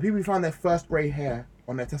 Who? The people who find their first grey hair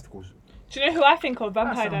on their testicles. Do you know who I think of?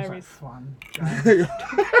 Vampire Diaries. Fun.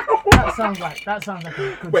 That sounds like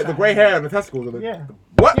a good Wait, the grey hair on the testicles? Yeah.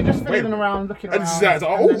 What? You're just fiddling around, looking around.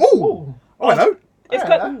 Oh, hello.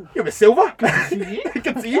 You're a bit silver. Good to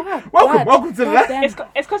see you. Welcome to the left.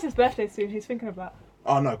 It's because his birthday soon. He's thinking about.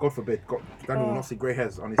 Oh no, God forbid. Daniel will not see grey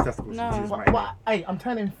hairs on his testicles. No. Hey, I'm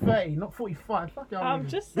turning 30, not 45. Fuck y'all. I'm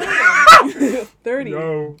just saying. 30.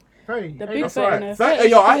 No. 30. The big 30. 30.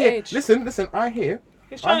 Yo, I hear. Listen, I hear.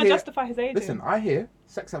 He's trying to justify his age. Listen, I hear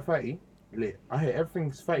sex at 30 lit. I hear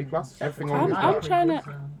everything's 30 plus. Everything on. I'm trying to.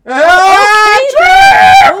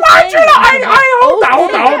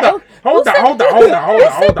 Hold that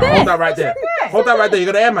right there. Hold that right there.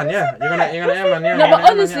 You're gonna air man, yeah. You're gonna air man, yeah. No, but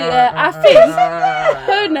honestly, I think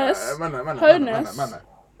wholeness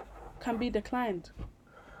can be declined.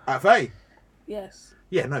 At 30? Yes.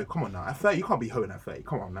 Yeah, no, come on now. At 30, you can't be hoeing at 30.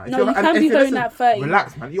 Come on now. No, you can be hoeing at 30.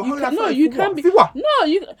 Relax, man. You're hoeing at 30. No, you can be. What? No,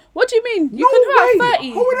 you. What do you mean? You can hoe at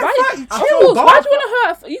 30. Hoeing at 30? Why do you want to hoe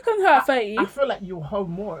at 30? You can hoe at 30. I feel like you'll hoe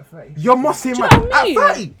more at 30. You're mossing, man. At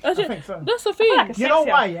 30? I think so. That's the thing. You know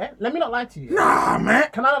why, yeah? Let me not lie to you. Nah, man.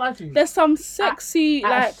 Can I not lie to you? There's some sexy,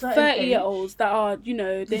 at 30-year-olds that are, they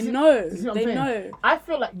know. They know. I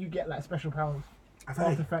feel like you get, special powers.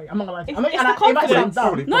 After 30. I'm not gonna lie to you. It's the confidence.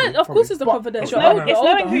 No, of course it's the confidence. It's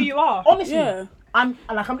knowing who you are. Honestly, yeah. I'm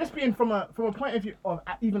just being from a point of view of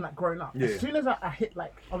even growing up. Yeah. As soon as I hit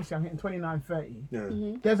obviously I'm hitting 29, 30. Yeah.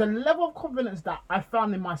 Mm-hmm. There's a level of confidence that I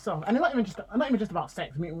found in myself, and it's not even just about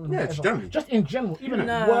sex. Just in general, even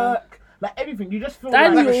at work, everything. You just feel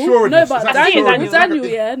Daniel. Daniel.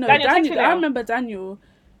 Yeah, no, Daniel. I remember Daniel.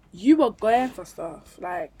 You were going for stuff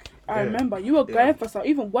I remember you were going for stuff,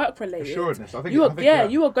 even work related. Assuredness. I think you were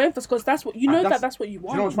going for because that's what you know that's what you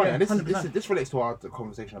want. You know what's funny? And this relates to our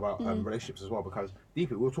conversation about relationships as well, because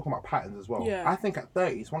deeply we were talking about patterns as well. Yeah. I think at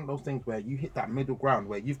 30 it's one of those things where you hit that middle ground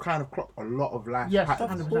where you've kind of clocked a lot of life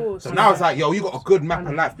patterns. Of course. So now it's like, yo, you got a good map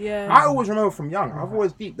of life. Yeah. I always remember from young, I've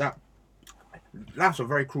always deep that life's a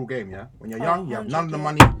very cruel game, yeah? When you're young, you have none of the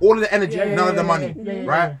money, all of the energy, none of the money,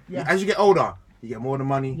 right? Yeah. As you get older, you get more of the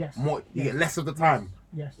money, you get less of the time.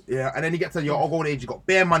 Yes. Yeah, and then you get to your old age, you got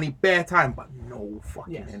bare money, bare time, but no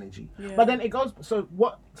fucking energy. Yeah. But then it goes. So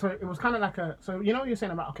it was kind of like you know what you're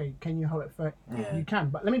saying about can you hoe at 30? Yeah. You can,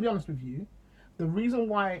 but let me be honest with you. The reason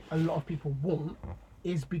why a lot of people won't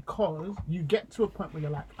is because you get to a point where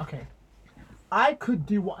you're like, okay, I could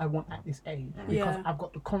do what I want at this age because I've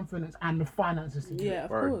got the confidence and the finances to do it. Yeah, of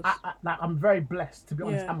course. I'm very blessed, to be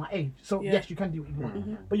honest, at my age. So yes, you can do what you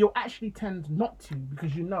want, but you'll actually tend not to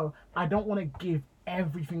because I don't want to give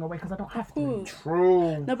everything away because I don't have to.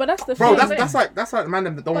 True. No, but that's the bro. thing. That's like the man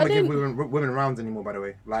that don't want to give women rounds anymore. By the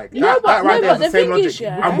way, that right there is the same logic.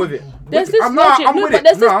 I'm with it. There's this logic.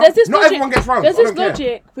 There's this not logic. Everyone gets rounds. There's this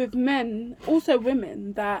logic with men, also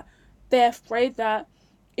women, that they're afraid that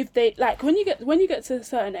if they when you get to a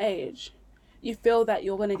certain age, you feel that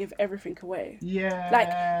you're gonna give everything away.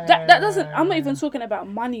 Yeah. That doesn't. I'm not even talking about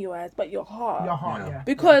money wise, but your heart. Your heart. Yeah.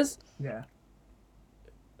 Because. Yeah.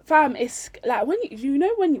 Fam, it's when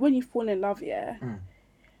you fall in love,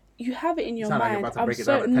 you have it in your mind.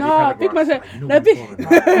 Big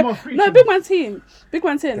man team.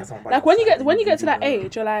 Like when you get to that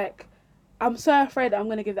age, you're like, I'm so afraid that I'm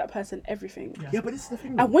gonna give that person everything. Yeah, but this is the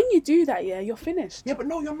thing. And when you do that, you're finished. Yeah, but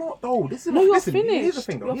no, you're not though. This is you're listen, finished. Here's the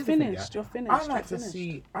thing, though. You're finished. You're finished.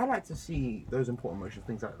 I like to see those important emotions,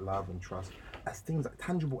 things like love and trust, as things like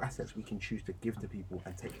tangible assets we can choose to give to people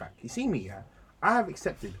and take back. You see me, yeah? I have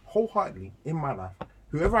accepted wholeheartedly in my life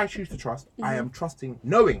whoever I choose to trust. I am trusting,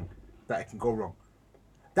 knowing that it can go wrong.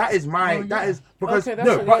 That is my. That is because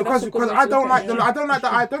because I don't like the. I don't like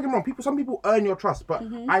that. I don't get me wrong. Some people earn your trust, but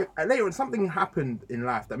I later on something happened in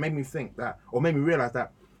life that made me think that, or made me realize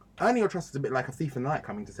that earning your trust is a bit like a thief in the night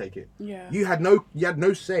coming to take it. Yeah. You had no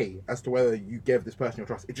say as to whether you gave this person your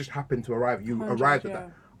trust. It just happened to arrive. You arrived at that.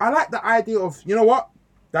 I like the idea of, you know what,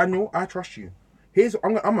 Daniel, I trust you.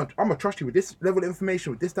 I'm gonna trust you with this level of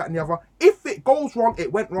information, with this, that, and the other. If it goes wrong, it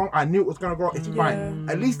went wrong. I knew it was gonna go wrong. It's fine.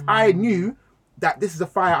 At least I knew that this is a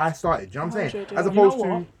fire I started. Do you know what I'm saying? As opposed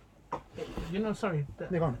to... sorry.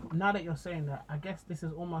 Now that you're saying that, I guess this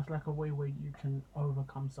is almost like a way where you can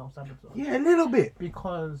overcome self-sabotage. Yeah, a little bit.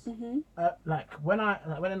 Because, when I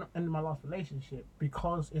ended my last relationship,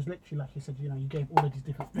 because it's literally like you said, you gave all of these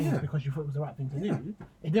different things because you thought it was the right thing to do.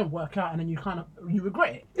 It didn't work out, and then you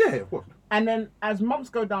regret it. Yeah, of course. And then as months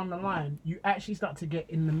go down the line, you actually start to get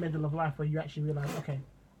in the middle of life where you actually realize, okay,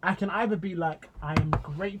 I can either be like, I am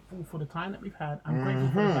grateful for the time that we've had. I'm grateful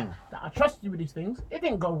for the fact that I trusted you with these things. It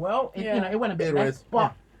didn't go well. It went a bit less,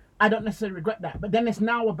 but I don't necessarily regret that. But then it's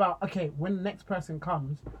now about, okay, when the next person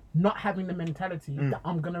comes, not having the mentality that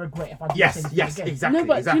I'm gonna regret if I do the same thing again. Exactly. No,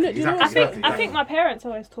 but exactly. I think my parents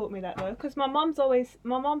always taught me that though, because my mom's always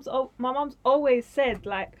said,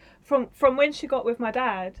 like, from when she got with my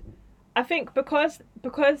dad, I think because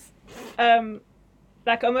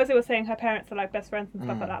like Omoze was saying, her parents are like best friends and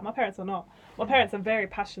stuff like that. My parents are not. My parents are very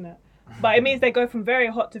passionate, but it means they go from very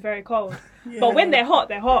hot to very cold. But when they're hot,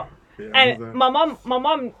 they're hot. And my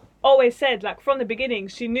mum always said, like, from the beginning,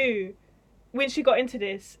 she knew when she got into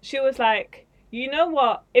this, she was like, you know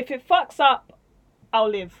what? If it fucks up, I'll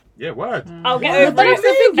live. Yeah, word. I'll get over it. But that's the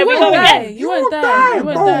thing, you weren't there. You weren't there.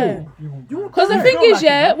 Because the thing is,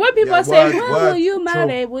 when people are saying, when will you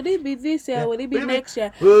marry? Would it be this year? Would it be next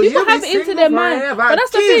year? People have it into their mind. But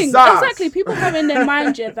that's the thing. Exactly. People have in their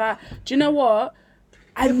mind, that, do you know what?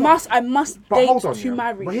 I must date to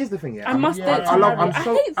marry. But here's the thing, I must date to marry.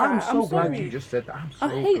 I'm so glad you just said that. I'm so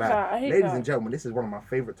glad. I hate Ladies and gentlemen, this is one of my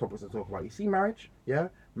favourite topics to talk about. You see, marriage,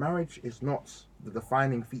 marriage is not the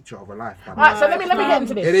defining feature of a life. Alright, so let me get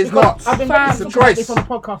into this. It is not. I've been it's a choice. This on the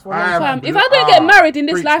podcast for a long time. If I don't get married in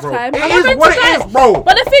this lifetime, I'm going to die. Bro.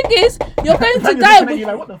 But the thing is, you're going to die with...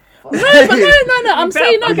 No. I'm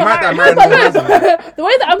saying no. But the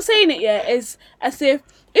way that I'm saying it, is as if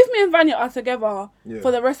me and Vanya are together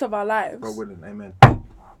for the rest of our lives. God willing, amen.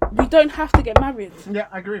 We don't have to get married. Yeah,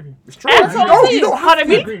 I agree with you. It's true. You don't have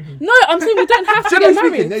to. No, I'm saying we don't have to get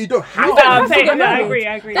married. No, you don't have to. I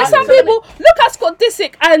agree. There's some people. Look at Scott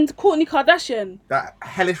Disick and Kourtney Kardashian. That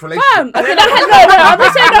hellish relationship. Okay, I'm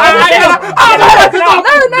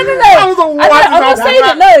not saying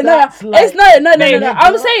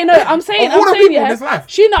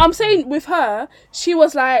I'm saying with her, she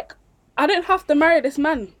was like, I don't have to marry this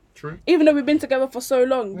man. True. Even though we've been together for so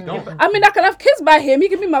long. I mean, I can have kids by him. He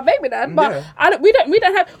can be my baby dad, but we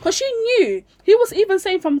don't have. Because she knew. He was even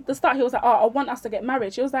saying from the start. He was like, "Oh, I want us to get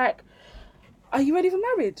married." She was like, "Are you ready for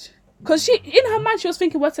marriage?" Because in her mind, she was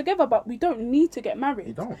thinking we're together, but we don't need to get married.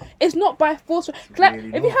 You don't. It's not by force. Like,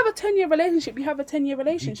 if you have a 10-year relationship, you have a 10-year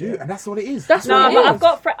relationship. You do, and that's what it is. But I've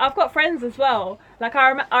got friends as well. Like I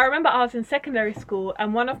remember I was in secondary school,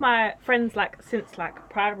 and one of my friends, like since like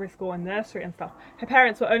primary school and nursery and stuff, her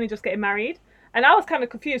parents were only just getting married. And I was kind of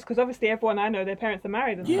confused because obviously everyone I know, their parents are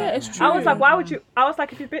married and stuff. Yeah, it's true. I was like, why would you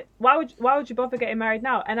bother getting married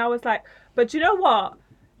now? And I was like, but you know what?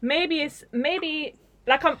 Maybe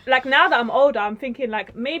like now that I'm older, I'm thinking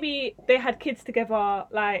like maybe they had kids together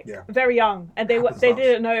very young, and they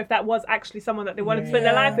didn't know if that was actually someone that they wanted to spend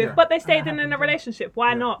their life with, but they stayed in a relationship.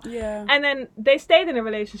 Why not? Yeah. And then they stayed in a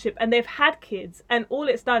relationship and they've had kids, and all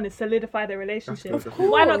it's done is solidify their relationship. Of course,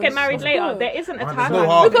 why not get married later? There isn't a time.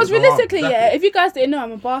 Because realistically, if you guys didn't know,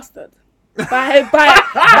 I'm a bastard. By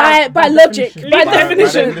logic, by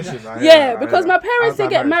definition. Because my parents did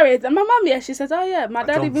get married, and my mum, she says, "Oh yeah, my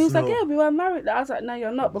daddy was like, yeah, we were married." I was like, "No,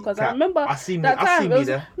 you're not," because I remember that time. It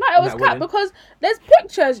was cat because there's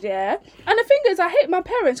pictures, and the thing is, I hate my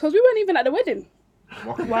parents because we weren't even at the wedding.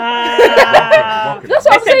 Wow. That's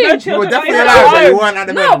what I'm saying. You were definitely alive, but you weren't at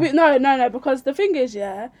the wedding. No, because the thing is,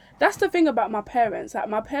 that's the thing about my parents. Like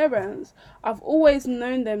my parents, I've always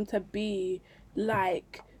known them to be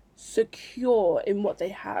like secure in what they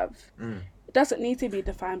have. doesn't need to be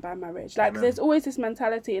defined by marriage. Like, there's always this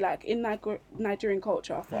mentality, like in Nigerian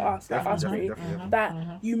culture for us, like us three,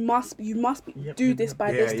 that you must do this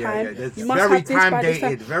by this time. You must have this by this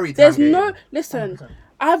time. There's no listen. 100%.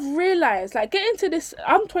 I've realized, like, getting to this.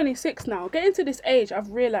 I'm 26 now. Getting to this age,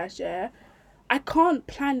 I've realized, I can't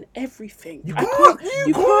plan everything. You can't.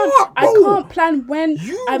 I can't plan when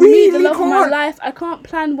I meet the love of my life. I can't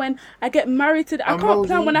plan when I get married to. I can't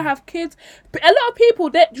plan when I have kids. But a lot of people,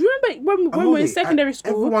 do you remember when we were in secondary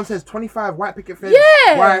school? Everyone says 25 white picket fence.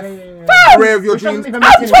 Wife, career of your dreams. I'm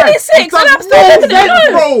 26 and I'm still living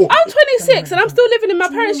in. I'm 26 and I'm still living in my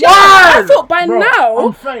parents' yard. I thought by now.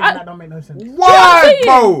 That don't make no sense. Why,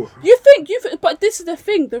 bro? You think, but this is the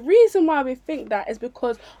thing. The reason why we think that is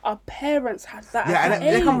because our parents had that. Yeah, and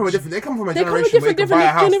they come from a generation where you can buy a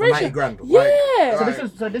house for 90 grand. Yeah.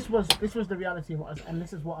 So this was the reality of what and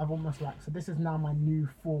this is what I've almost like. So this is now my new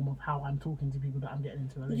form of how I'm talking to people that I'm getting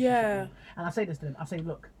into a relationship with. And I say this to them. I say,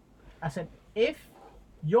 look, if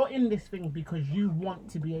you're in this thing because you want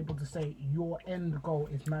to be able to say your end goal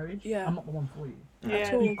is marriage, I'm not the one for you.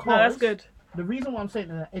 Yeah. Because that's good. The reason why I'm saying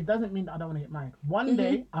that, it doesn't mean that I don't want to get married. One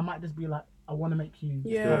day I might just be like, I want to make you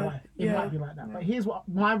my wife. It might be like that. But here's what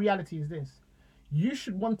my reality is: this. You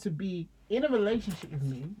should want to be in a relationship with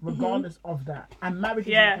me, regardless of that. And marriage is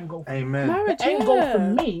the end goal for me. Amen. Marriage, the end goal for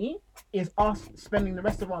me is us spending the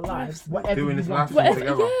rest of our lives doing this life together.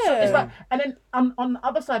 together. So it's like, and then on the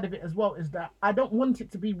other side of it as well is that I don't want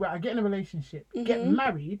it to be where I get in a relationship, get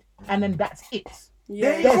married, and then that's it.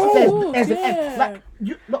 Yeah. There's an end.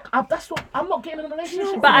 Like, that's what I'm not getting in a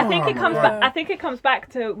relationship. But I think it comes back. I think it comes back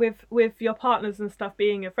to with your partners and stuff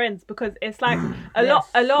being your friends, because it's like a lot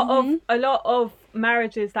of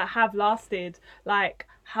marriages that have lasted like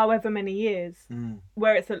however many years,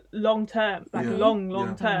 where it's a long term, like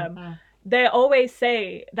long term. They always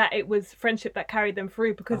say that it was friendship that carried them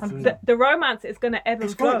through, because the romance is going to ebb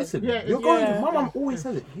and flow. Listen, you're going to. My mum always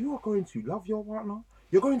says it. You are going to love your partner.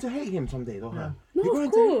 You're going to hate him some days or her. No, You're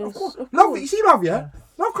going of course. of course. Love, you see love,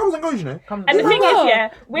 Love comes and goes, you know. And the thing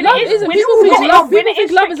is, when love it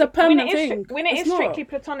is love is a permanent thing. When it is strictly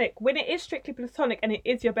platonic, and it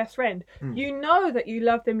is your best friend, you know that you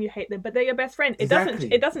love them, you hate them, but they're your best friend. It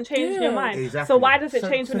doesn't change in your mind. Exactly. So why does it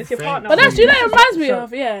change when it's your partner? But that's, it reminds me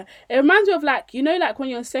of it reminds me of, like, you know, like when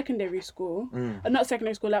you're in secondary school, not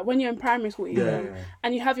secondary school, like when you're in primary school even,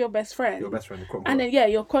 and you have your best friend, and then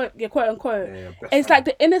your quote unquote, it's like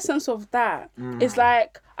the innocence of that. It's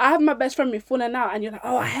like, I have my best friend, we're falling out, and you're like,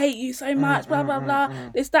 oh, I hate you so much, blah blah blah.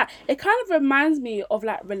 This that. It kind of reminds me of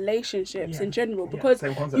like relationships in general, because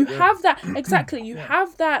you have that exactly. You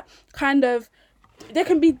have that kind of. There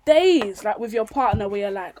can be days like with your partner where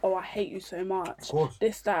you're like, oh, I hate you so much. Of course.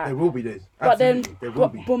 This that. There will be days. But then, there will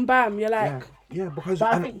be. Boom bam, you're like. Yeah, because.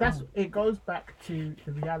 But I think it goes back to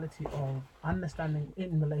the reality of understanding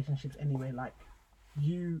in relationships anyway. Like,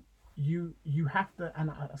 you have to, and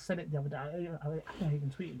I said it the other day, I think I even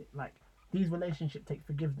tweeted it, like, these relationships take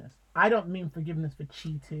forgiveness. I don't mean forgiveness for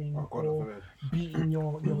cheating or beating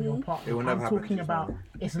your partner. I'm talking about,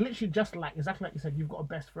 it's literally just like, exactly like you said, you've got a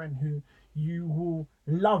best friend who you will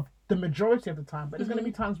love the majority of the time, but there's going to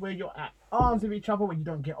be times where you're at arms with each other, where you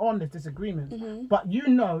don't get on, there's disagreements. But you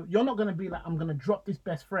know, you're not going to be like, I'm going to drop this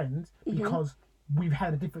best friend because we've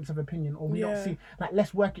had a difference of opinion, or we don't see, like,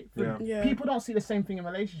 let's work it through. People don't see the same thing in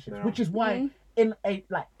relationships, which is why in a,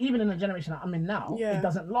 like, even in the generation that I'm in now, it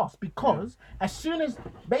doesn't last, because as soon as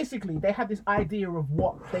basically they have this idea of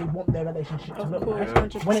what they want their relationship to look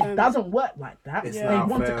like, when it doesn't work like that, they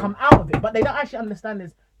want to come out of it, but they don't actually understand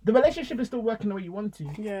is the relationship is still working the way you want to.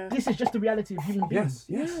 This is just the reality of human beings.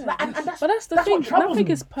 Like, and that's the thing. Nothing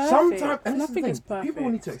is perfect. Sometimes, nothing is perfect. People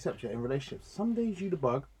need to accept it in relationships. Some days you the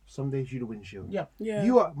bug, some days you the windshield. Yeah.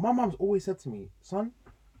 You are. My mum's always said to me, son,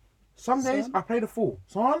 some days I play the fool.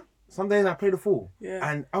 Son, some days I play the fool.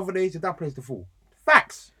 And other days your dad plays the fool.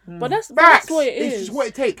 Facts. But that's what it is. It's just what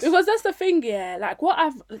it takes. Because that's the thing, like,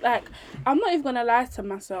 I'm not even gonna lie to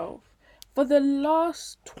myself. For the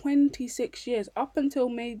last 26 years, up until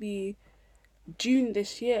maybe June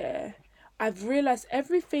this year, I've realised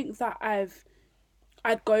everything that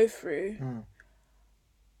I'd go through,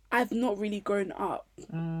 I've not really grown up.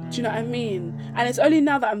 Do you know what I mean? And it's only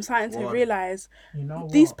now that I'm starting to realise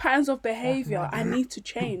these patterns of behaviour I need to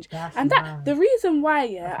change. The reason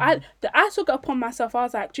why, I took it upon myself, I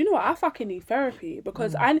was like, do you know what? I fucking need therapy,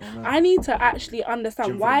 because I need to actually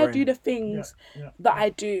understand why I do the things that I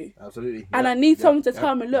do. Absolutely. And I need someone to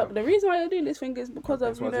tell me, look, the reason why you're doing this thing is because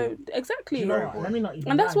of, exactly. Let me not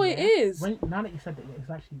even and that's what it is. Now that you said that, it's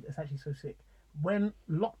actually so sick. When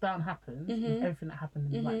lockdown happened, with everything that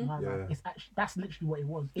happened in like my life, that's literally what it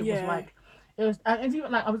was. It was like, it was, and it's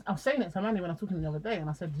even like I was saying it to Manny when I was talking the other day, and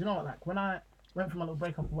I said, you know what, like when I went through my little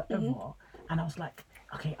breakup or whatever, and I was like,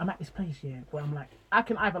 okay, I'm at this place here where I'm like, I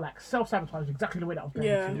can either like self-sabotage exactly the way that I was going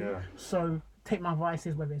to. So take my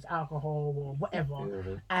vices, whether it's alcohol or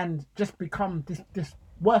whatever, and just become this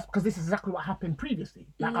worse, because this is exactly what happened previously.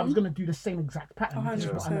 Like I was going to do the same exact pattern, which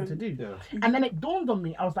is what I meant to do. And then it dawned on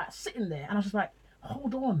me, I was like sitting there and I was just like,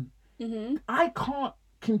 hold on, I can't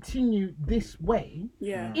continue this way.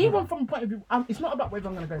 Even from a point of view, it's not about whether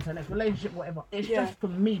I'm going to go into the next relationship, whatever. It's just for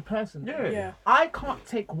me personally. I can't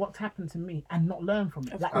take what's happened to me and not learn from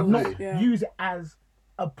it. Like not use it as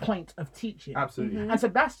a point of teaching. And so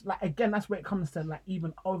that's like, again, that's where it comes to like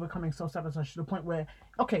even overcoming self-sabotage to the point where,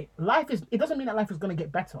 okay, it doesn't mean that life is going to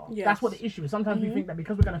get better. That's what the issue is. Sometimes we think that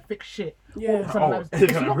because we're going to fix shit, all of a sudden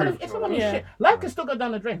it's not going to be shit. Life can still go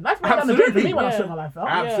down the drain. Life went down the drain for me when I sorted my life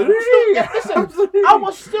out. Listen, I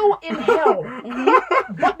was still in hell.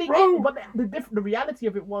 But the reality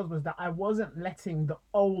of it was that I wasn't letting the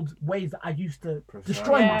old ways that I used to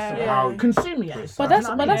destroy myself consume me. But that's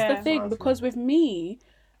the thing, because with me,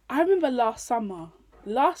 I remember last summer,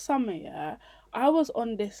 I was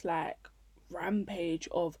on this like rampage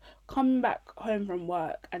of coming back home from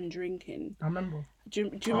work and drinking. I remember.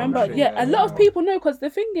 Do you remember? A lot of people know, because the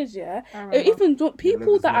thing is, even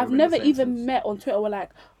people that I've never even met on Twitter were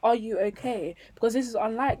like, "Are you okay?" Because this is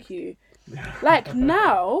unlike you. Like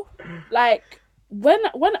now, like when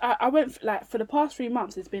I went, like for the past 3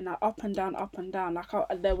 months, it's been like up and down. Like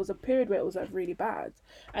there was a period where it was like really bad,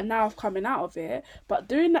 and now I'm coming out of it. But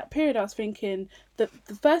during that period, I was thinking the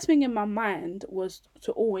first thing in my mind was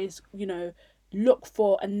to always, look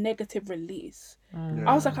for a negative release.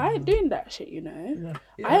 I was like, I ain't doing that shit,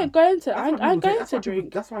 I ain't going to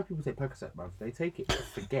drink. That's why people take Percocet, man. They take it to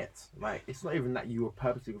forget. Like, it's not even that you were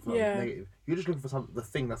purposely looking for something negative. You're just looking for the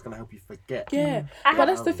thing that's going to help you forget. But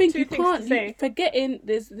that's the thing, forgetting,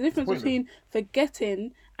 there's the difference between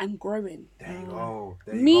forgetting and growing. There you go.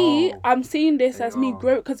 I'm seeing this as me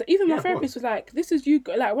grow, because even my therapist was like, this is you,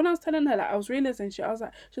 like when I was telling her, like I was realizing shit, I was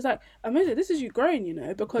like, she was like, Amanda, this is you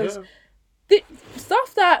growing, because the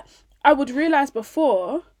stuff that I would realise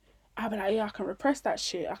before, I'd be like, I can repress that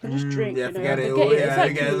shit. I can just drink, forget it.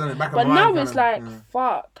 Exactly. But now it's like,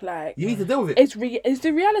 fuck, like you need to deal with it. It's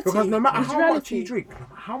the reality. Because no matter how much you drink,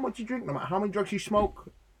 no matter how many drugs you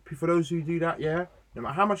smoke, for those who do that, no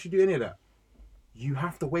matter how much you do any of that, you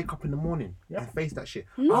have to wake up in the morning and face that shit.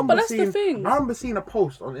 No, but that's the thing. I remember seeing a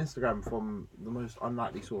post on Instagram from the most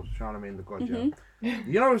unlikely source, Charlamagne the God,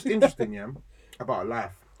 You know what's interesting, about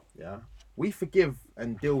life, we forgive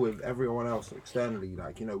and deal with everyone else externally.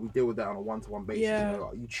 Like, we deal with that on a one-to-one basis.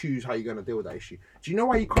 You choose how you're going to deal with that issue. Do you know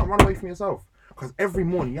why you can't run away from yourself? Because every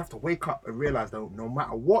morning you have to wake up and realise that no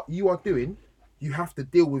matter what you are doing, you have to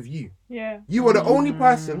deal with you. You are the only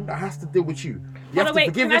person that has to deal with you. You have to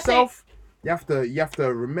forgive yourself. You have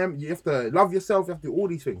to remember. You have to love yourself. You have to do all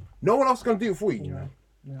these things. No one else is going to do it for you.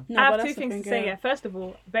 No, I have two things to say. First of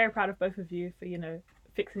all, very proud of both of you for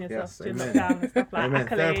fixing yourself during lockdown and stuff like that.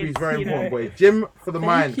 Therapy is very important, boy. Gym for the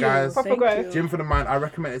mind, guys. Proper growth. Gym for the mind. I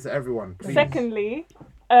recommend it to everyone. Please. Secondly,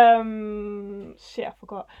 I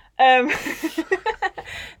forgot.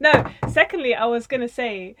 No, secondly, I was gonna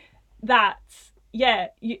say that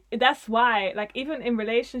that's why, like, even in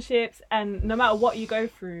relationships and no matter what you go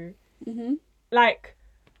through, like,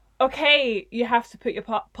 okay, you have to put your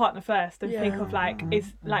partner first and think of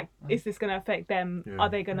is this gonna affect them? Are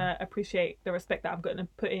they gonna appreciate the respect that I'm gonna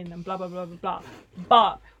put in, and blah blah blah blah blah.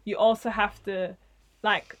 But you also have to,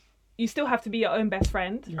 like, you still have to be your own best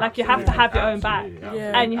friend. Like, you have to have your own back,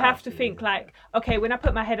 and you have to think like, okay, when I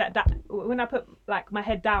put my head my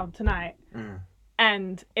head down tonight,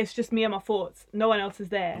 and it's just me and my thoughts, no one else is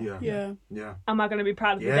there. Am I gonna be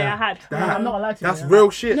proud of the day I had? I'm not allowed to. That's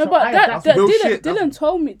real shit. No, but Dylan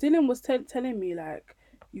told me. Dylan was telling me, like,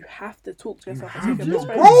 you have to talk to yourself.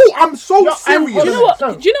 Bro, I'm so serious. Do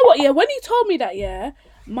you know what? Yeah, when he told me that,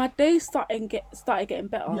 my days started getting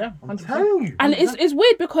better. Yeah, I'm telling you. And it's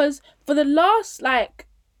weird because for the last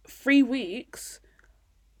 3 weeks,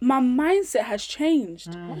 my mindset has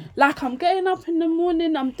changed. Like, I'm getting up in the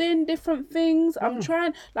morning, I'm doing different things. I'm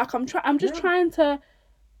just trying to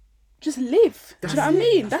just live. Do you know what I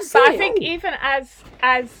mean? That's but it. I think even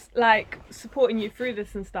as like supporting you through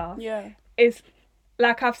this and stuff, is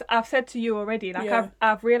like I've said to you already. Like,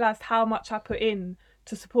 I've realized how much I put in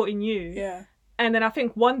to supporting you. Yeah. And then I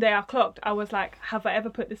think one day I clocked, I was like, have I ever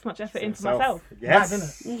put this much effort into myself?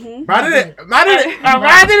 Yes. Man did it. Man did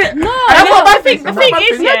it. No, the thing is, but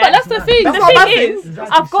that's the thing. The thing is,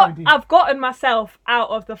 I've gotten myself out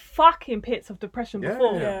of the fucking pits of depression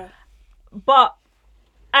before. Yeah. But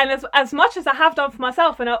And as much as I have done for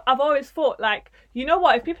myself, and I've always thought, like, you know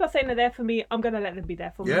what, if people are saying they're there for me, I'm gonna let them be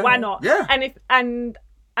there for me. Why not? Yeah.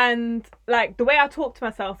 And like the way I talk to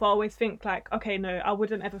myself, I always think like, okay, no, I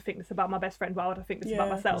wouldn't ever think this about my best friend. Why would I think this about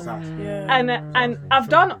myself? And I've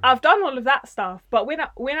done all of that stuff. But when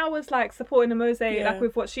I was like supporting the Mosaic, like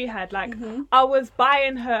with what she had, like I was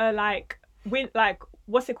buying her like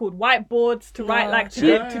what's it called, whiteboards to write like to do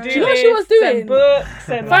you know what she was doing? And books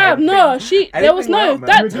and Fam, no, there was no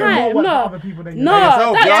that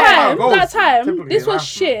time. This was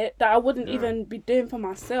shit that I wouldn't even be doing for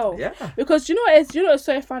myself. Yeah. Because you know what's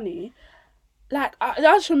so funny? Like I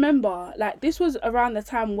just remember, like this was around the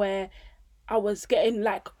time where I was getting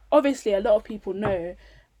like, obviously a lot of people know,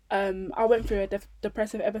 I went through a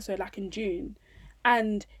depressive episode like in June.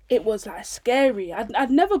 And it was like scary.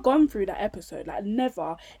 I'd never gone through that episode, like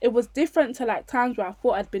never. It was different to like times where I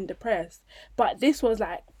thought I'd been depressed, but this was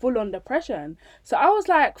like full on depression. So I was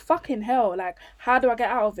like, fucking hell, like how do I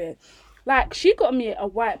get out of it? Like she got me a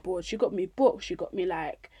whiteboard, she got me books, she got me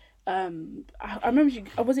like I remember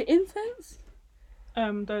was it incense?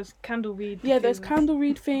 Those candle read. Yeah, those candle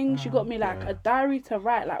read things. She got me like a diary to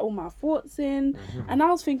write like all my thoughts in, and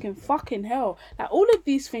I was thinking, fucking hell, like all of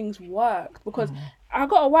these things worked because I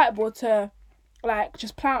got a whiteboard to like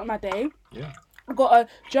just plan out my day. Yeah. I got a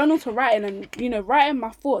journal to write in, and you know, writing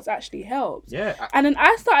my thoughts actually helps. Yeah. And then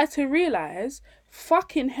I started to realize,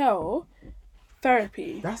 fucking hell,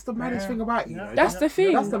 therapy. That's the maddest thing about you. Know? That's the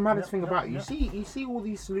thing. That's the maddest thing about you. You see all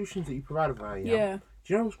these solutions that you provide for her. Yeah.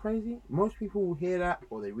 Do you know what's crazy? Most people will hear that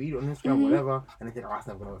or they read it on Instagram, whatever, and they think, "Oh, that's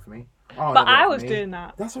never gonna work for me." Oh, but I was doing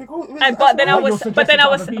that. That's what cool. But then I was still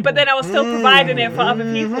providing it for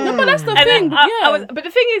other people. No, but that's the thing. But the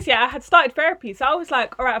thing is, I had started therapy, so I was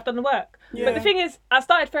like, all right, I've done the work. Yeah. But the thing is, I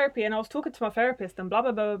started therapy and I was talking to my therapist and blah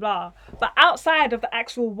blah blah blah blah. But outside of the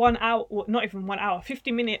actual 1 hour, or not even 1 hour,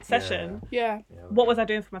 50-minute session, what was I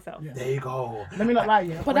doing for myself? Yeah. There you go. Let me not lie,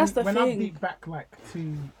 yeah. But that's the thing. When I think back, like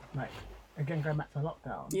to like. Again, going back to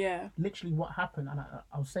lockdown, literally what happened, and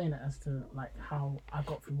I was saying it as to like how I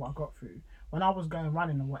got through what I got through. When I was going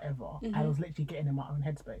running or whatever, I was literally getting in my own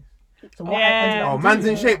headspace. So what I ended up man's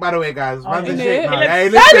in shape, by the way, guys. Man's in shape now. Hey,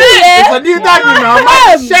 listen, it's a new dad, you know.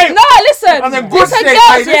 Man's in shape. No, listen. And then good shape.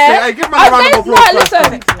 Hey, give man a round of applause.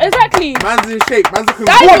 Listen, exactly. Man's in shape. Man's looking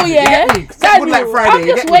Daniel, good. You get me? Good like Friday.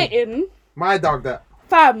 I'm just waiting. My dog, that.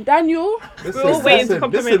 Fam, Daniel. Listen, bro.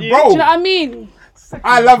 Do you know what I mean?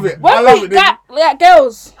 I love it. When I love it. Like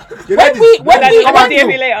girls. Come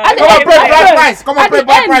on, play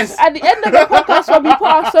by price. At the end of the podcast, when we put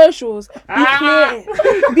our socials, be clear.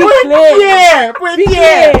 Be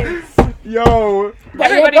clear. Yo.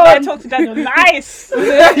 Everybody better talk to Daniel. Nice.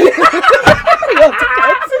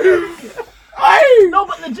 No,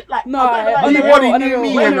 but legit, like, anybody knew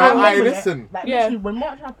me, you know. Listen. Like, literally, when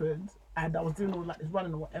March happened, and I was doing all like this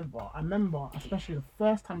running or whatever, I remember especially the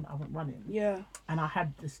first time that I went running. Yeah. And I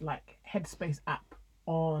had this like Headspace app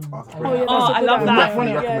on. I love that.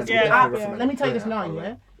 Let me tell you this now,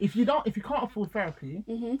 yeah. If you can't afford therapy,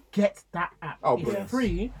 get that app. It's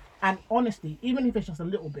free. And honestly, even if it's just a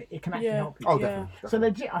little bit, it can actually help you. Oh, definitely. So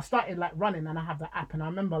legit, I started like running and I have the app, and I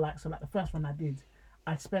remember like the first one I did,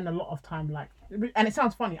 I'd spend a lot of time like, and it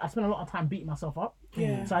sounds funny, I spent a lot of time beating myself up.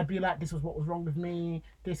 Yeah. So I'd be like, this was what was wrong with me,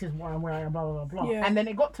 this is why I'm where I am, blah, blah, blah, blah. Yeah. And then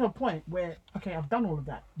it got to a point where, okay, I've done all of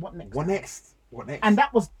that. What next? What next? And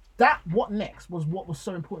what next was what was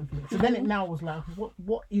so important for me. So then it now was like,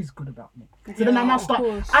 what is good about me? So then I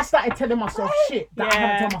started telling myself shit that I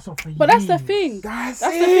haven't told myself for years. But that's the thing. That's the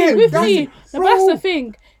thing. With me, that's the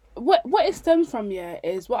thing. What it stems from,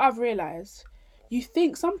 is what I've realised. You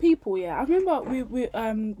think some people, I remember we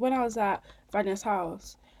when I was at Vanya's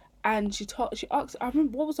house, and she asked, I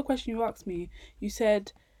remember, what was the question you asked me? You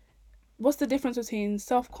said, what's the difference between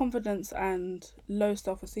self-confidence and low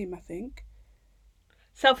self-esteem, I think?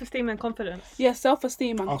 Self-esteem and confidence. Yeah,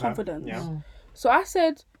 self-esteem and confidence. Yeah. So I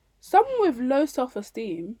said, someone with low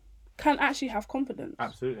self-esteem can actually have confidence.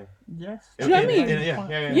 Absolutely. Yes. Do you know what I mean?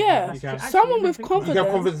 Yeah. Someone with confidence. You can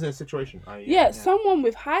have confidence in a situation. Someone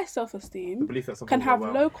with high self-esteem can have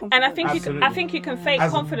low confidence. And I think you can fake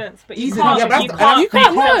confidence, but you can't. You can't fake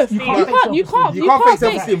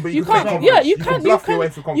self-esteem, but you can fake confidence. You can bluff your way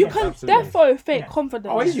for confidence. You can defo fake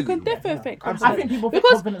confidence. You can defo fake confidence. I think people fake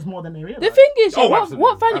confidence more than they realize. The thing is,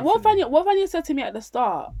 what Vanya said to me at the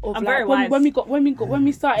start of like when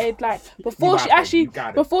we started, like before she actually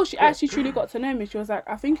truly got to know me, she was like,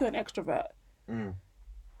 I think you're an extrovert. And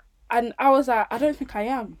I was like, I don't think I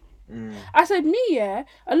am. I said, me, a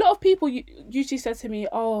lot of people usually said to me,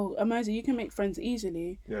 oh, Amosi, you can make friends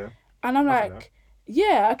easily. Yeah. And I'm like,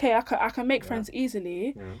 okay, I can make friends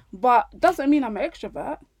easily, but doesn't mean I'm an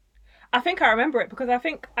extrovert. I think I remember it because I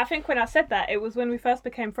think when I said that, it was when we first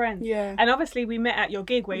became friends. Yeah. And obviously we met at your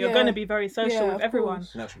gig where you're going to be very social with everyone.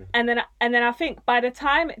 Naturally. And then I think by the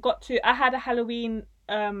time it got to, I had a Halloween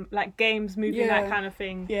like games, movie night kind of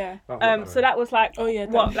thing. Yeah. So that was like,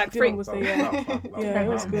 what, like 3 was there? Yeah, it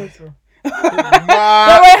was good. Wow.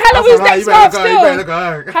 Don't worry, Halloween's next month still.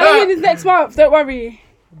 Go. Halloween is next month. Don't worry.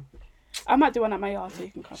 I might do one at my yard so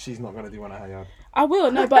you can come. She's not gonna do one at her yard. I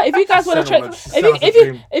will, no, but if you guys want to trek,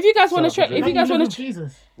 if you guys want to trek, if you guys want to,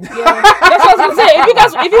 Jesus. yeah, that's what I was gonna say.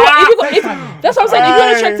 That's what I'm saying. If you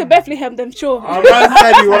want to trek to Bethlehem, then sure. I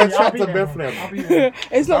said you want to trek to Bethlehem.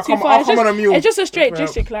 It's not too far. It's just a straight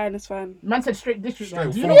district line. It's fine. Man said straight district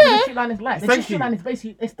line. Do you know what the district line is like? The district line is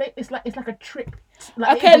basically it's like a trip.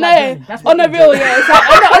 Okay, no. On the real, yeah, it's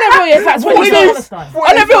like on the real, yeah, it's like 20 stops.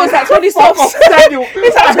 On the real, it's like 20 stops.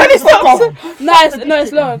 It's like 20 stops. No,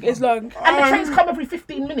 it's long. It's long. And the trains come every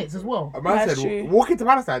 15 minutes as well. A man said, walk into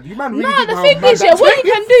Palestine. You man really no, the thing is, yeah, what you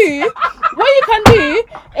can do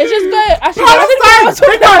is just go. Palestine!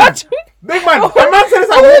 Big man! A man said it's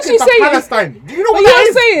like walking to Palestine. Do you know what that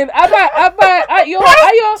is? Saying?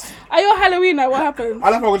 At your Halloween night, what happens? I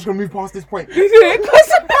love how we're just going to move past this point. Palestine, do you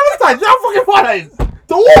know how fucking far that is?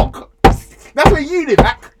 To walk! That's where you live,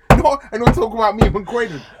 and we're talking about me and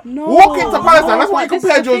Croydon. No. Walking to Palestine, that's what you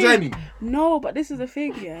compared your journey. No, but this is the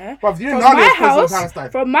thing, yeah. But you know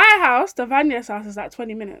from my house to Vanya's house is like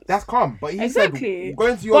 20 minutes. That's calm. But he exactly. said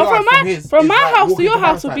going to your yard from my house to your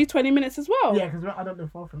house would be 20 minutes as well. Yeah, because I don't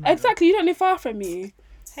live far from you. Exactly, you don't live far from me.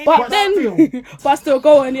 But still,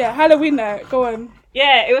 go on, yeah. Halloween night, go on.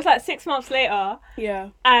 Yeah, it was like 6 months later. Yeah.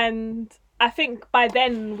 And I think by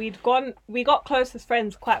then we got close as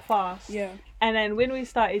friends quite fast. Yeah. And then when we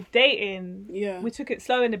started dating, we took it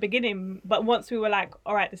slow in the beginning, but once we were like,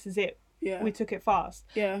 all right, this is it, we took it fast.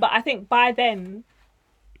 Yeah. But I think by then,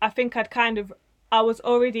 I was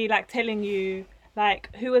already like telling you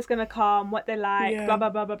like who was gonna come, what they like, blah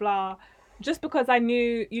blah blah blah blah, just because I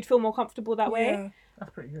knew you'd feel more comfortable that way.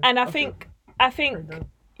 That's pretty good. And I think,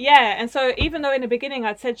 yeah. And so even though in the beginning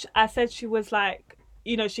I said she was like,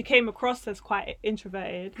 you know, she came across as quite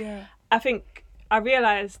introverted. Yeah. I think I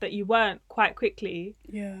realised that you weren't quite quickly.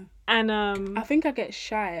 Yeah. And I think I get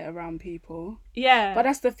shy around people. Yeah. But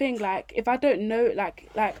that's the thing, like if I don't know like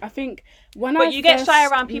I think But you get shy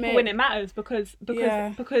around people when it matters because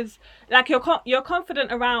like you're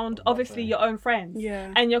confident around obviously your own friends.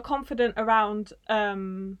 Yeah. And you're confident around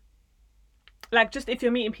like just if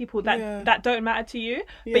you're meeting people that don't matter to you,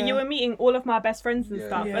 but you were meeting all of my best friends and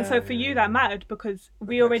stuff, and so for you that mattered because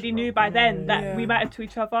we already knew by then that we mattered to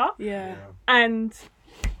each other. Yeah. And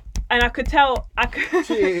I could tell I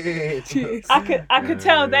could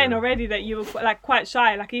tell then already that you were like quite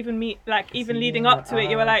shy, like even leading up to it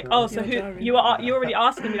you were like, oh, so who you already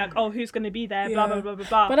asking me like, oh, who's going to be there, blah blah blah blah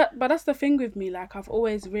blah. But that's the thing with me, like I've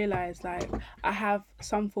always realized like I have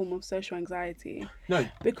some form of social anxiety. No.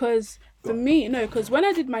 Because for me, because when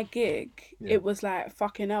I did my gig, it was like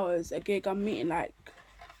fucking hours a gig. I'm meeting like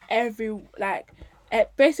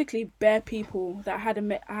basically bare people that I hadn't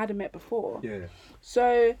met before. Yeah.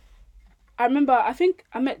 So I remember, I think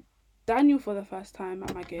I met Daniel for the first time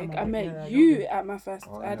at my gig. I met you at my first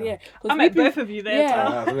idea. I met both of you there.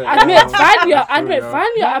 Yeah. I met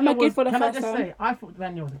Vanya at my gig for the first time. Can I just say, I thought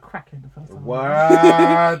Vanya was a crackhead the first time.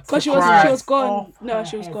 What? Because she was gone. No,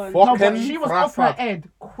 she was gone. No, but she was off her head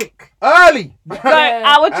quick. Early. So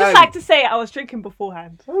I would just like to say I was drinking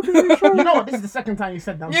beforehand. You know what? This is the second time you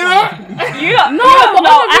said that.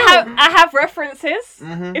 I have references.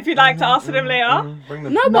 If you'd like to answer them later. Bring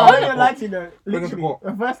them. No, but I'm not like literally,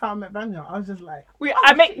 the first time I met Vanya, I was just like,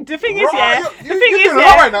 the thing is, no,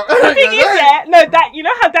 that you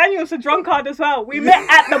know how Daniel's a drunkard as well. We met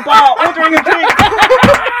at the bar ordering a drink.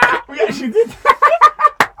 We actually did.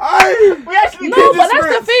 But that's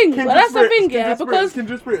the thing, yeah, because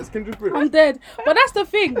kindred spirits. I'm dead. But that's the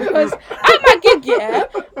thing, because at my gig, yeah,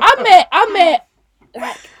 I met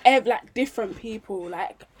like different people,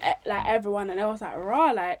 like everyone, and I was like,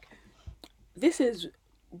 raw, like this is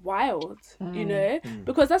wild, you know,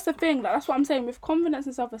 because that's the thing, like that's what I'm saying with confidence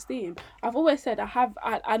and self-esteem. I've always said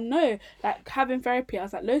I know, like having therapy, I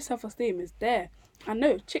was like, low self-esteem is there. I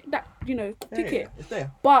know, tick it, it's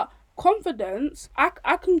there. But confidence, I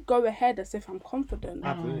can go ahead as if I'm confident.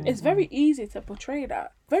 Absolutely. It's very easy to portray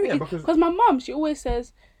that. Because my mum, she always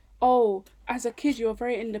says, oh, as a kid you're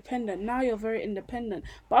very independent, now you're very independent.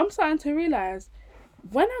 But I'm starting to realise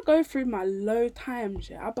when I go through my low times,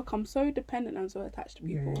 I become so dependent and so attached to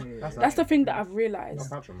people. That's the thing that I've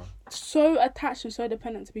realised. So attached and so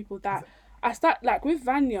dependent to people that I start like with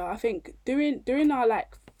Vanya. I think during our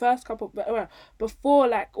like first couple, before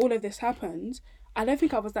like all of this happened, I don't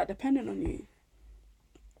think I was that dependent on you.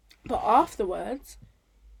 But afterwards,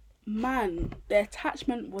 man, the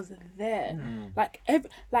attachment was there.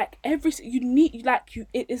 You need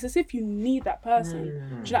it's as if you need that person. Do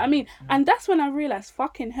you know what I mean? And that's when I realized,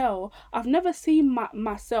 fucking hell, I've never seen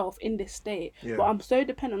myself in this state. But I'm so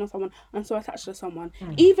dependent on someone and so attached to someone,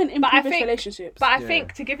 even in previous relationships. But I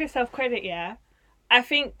think, to give yourself credit, I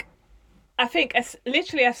think as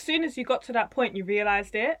soon as you got to that point, you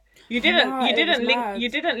realized it. You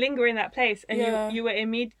didn't linger in that place, and you were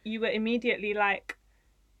immediately like,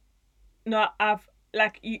 no, I've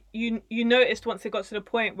like you noticed once it got to the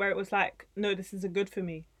point where it was like, no, this isn't good for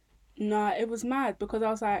me. Nah, it was mad because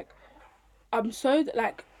I was like, I'm so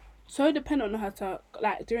dependent on her to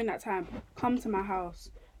like during that time come to my house,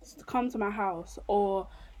 or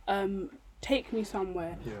take me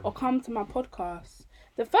somewhere, or come to my podcast.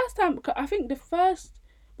 The first time, I think the first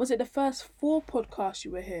 4 podcasts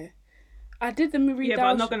you were here, I did the Marie. Yeah, but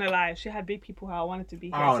I'm not gonna lie, she had big people who I wanted to be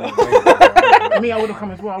here. Oh, so. no, Me, I would have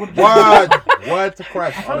come as well. Word to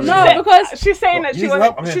Christ. No, because she's saying that she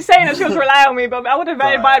was relying on me, but I would have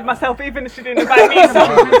invited myself even if she didn't invite me. So.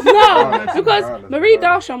 No, because Marie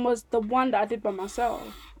Darshan was the one that I did by myself.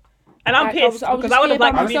 And I'm pissed because I would have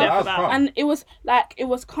liked to be there for that. And it was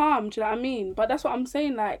calm, do you know what I mean? But that's what I'm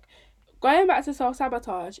saying, like, going back to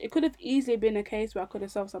self-sabotage, it could have easily been a case where I could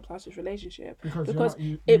have self-sabotaged this relationship. Because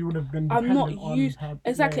you would have been I'm not used...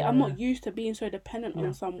 Exactly, I'm not used to being so dependent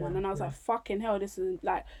on someone. And I was like, fucking hell, this is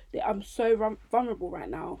like... I'm so vulnerable right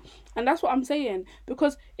now. And that's what I'm saying.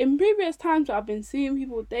 Because in previous times where I've been seeing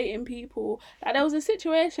people, dating people, like there was a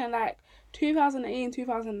situation like 2018,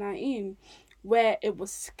 2019... where it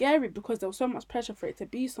was scary because there was so much pressure for it to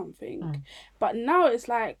be something. But now it's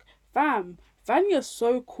like, fam, Vanya's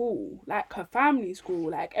so cool. Like, her family's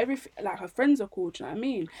cool. Like, like her friends are cool. Do you know what I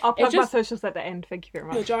mean? I'll plug my socials at the end. Thank you very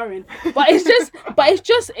much. You're jarring. But it's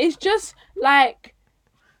just like,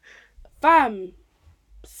 fam,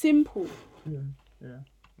 simple. Yeah.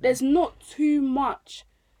 There's not too much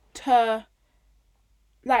to,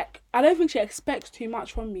 like, I don't think she expects too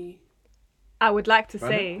much from me. I would like to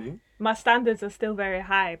say... my standards are still very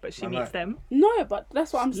high, but she meets them. No, but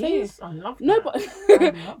that's what I'm saying. I love that. No,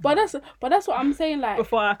 but that's what I'm saying. Like,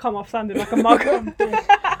 before I come off sounding like a mug.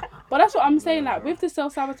 But that's what I'm saying. Like, with the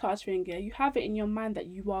self-sabotage thing, you have it in your mind that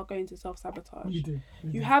you are going to self-sabotage. You do.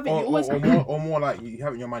 You have it. Or more like you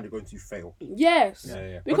have it in your mind you're going to fail. Yes.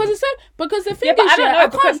 Yeah. Because the thing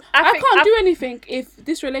is, I can't do anything if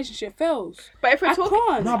this relationship fails. But if we're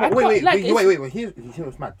talking, no, but wait. Here's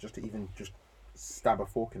what's mad. Just to even stab a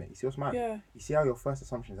fork in it. You see what's mad? Yeah. You see how your first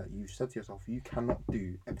assumption is that you said to yourself, you cannot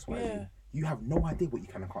do X, Y, Z. You have no idea what you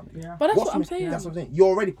can and can't do. Yeah. But that's what I'm saying. That's what I'm saying. You're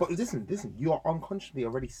already, but listen. You are unconsciously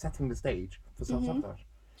already setting the stage for self-sabotage.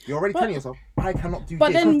 You're already telling yourself, I cannot do this.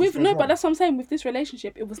 But then but that's what I'm saying. With this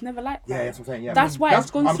relationship, it was never like that. Yeah, that's what I'm saying. Yeah. That's why it's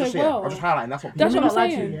gone so well. I'm just highlighting. That's what. That's what I'm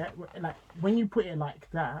saying. Like when you put it like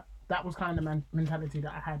that, that was kind of the mentality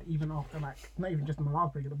that I had even after, like, not even just my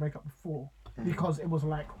last breakup, the breakup before. Because it was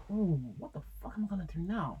like, ooh, what the fuck am I gonna do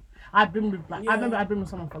now? I've been with, like, I remember I'd been with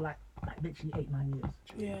someone for like literally 8-9 years.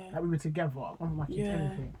 Yeah. Like, we were together, one of my kids,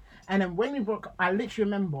 everything. And then when we broke up, I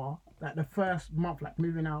literally remember like the first month, like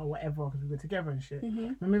moving out or whatever, because we were together and shit.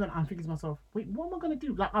 I'm thinking to myself, wait, what am I gonna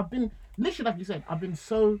do? Like, I've been literally, like you said, I've been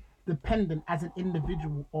so dependent as an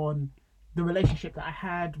individual on the relationship that I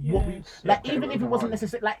had, what we like, even if it wasn't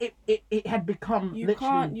necessary, like it had become it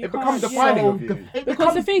becomes defining of you.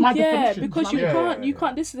 Because the thing, because you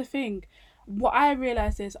can't. This is the thing. What I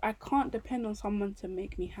realize is I can't depend on someone to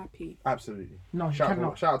make me happy. Absolutely. No, you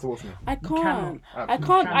cannot. Shout out to Wilson. I can't.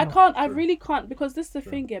 I really can't, because this is the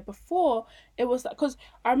thing. Yeah, before it was like, because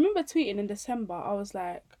I remember tweeting in December, I was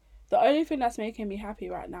like, the only thing that's making me happy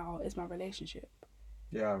right now is my relationship.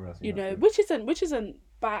 Yeah, I remember. You know, which isn't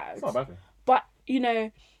bad. It's not a bad thing. But you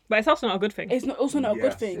know, but it's also not a good thing. It's also not a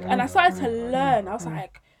good thing. And I started to learn. I was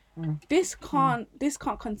like, this can't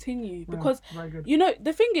continue, because you know,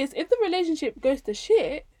 the thing is, if the relationship goes to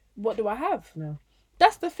shit, what do I have? Yeah.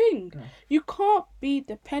 That's the thing. Yeah. You can't be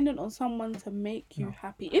dependent on someone to make you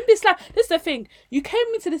happy. In this life, this is the thing. You came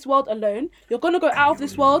into this world alone. You're gonna go out of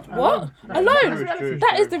this world alone.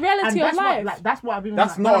 That is the reality of life. That's what I've been.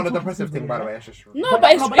 That's not on a depressive thing, by the way. That's just true. No, but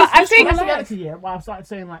I think that's the reality. Yeah. Well, I've started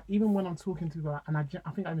saying, like, even when I'm talking to her, and I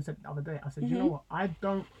think I even said the other day, I said, you know what? I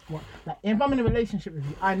don't want, like, if I'm in a relationship with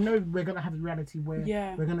you, I know we're gonna have a reality where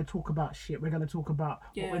we're gonna talk about shit. We're gonna talk about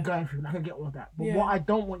what we're going through. And I can get all of that. But what I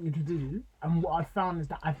don't want you to do, and what I found is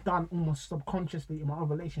that I've done almost subconsciously in my own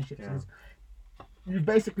relationships is you've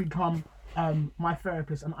basically become my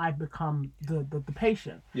therapist and I've become the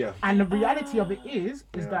patient. Yeah. And the reality of it is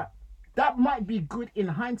that might be good in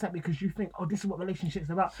hindsight because you think, oh, this is what relationships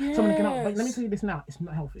are about. Someone can help. But let me tell you this now, it's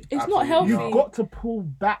not healthy. It's not healthy. You've got to pull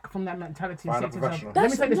back from that mentality and say to yourself,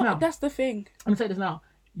 let me say this now. That's the thing. Let me say this now.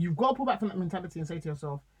 You've got to pull back from that mentality and say to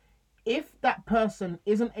yourself, if that person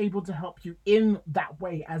isn't able to help you in that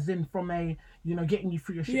way, as in from a, getting you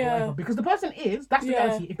through your shit or whatever, because the person that's the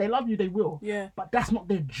reality. If they love you, they will. Yeah. But that's not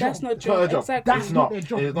their job. That's not job. Exactly. That's not their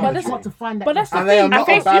job. But that's not to find that. But that's the and thing. they are not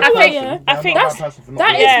a bad person. I think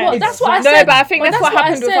that's what I said. No, but I think that's what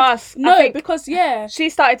happened with us. No, because she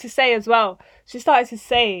started to say as well. She started to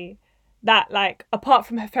say that, like, apart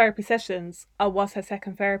from her therapy sessions, I was her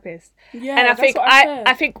second therapist. Yeah, and I said.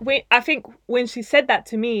 I think when she said that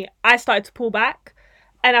to me, I started to pull back,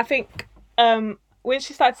 and I think when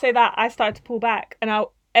she started to say that, I started to pull back, and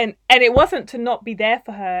it wasn't to not be there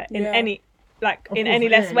for her in any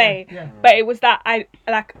less way, but it was that I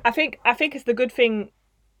think it's the good thing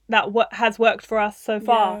that what has worked for us so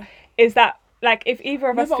far is that, like, if either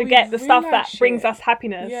of us forget the stuff that brings us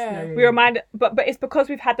happiness, we remind. But it's because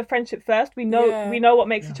we've had the friendship first. We know what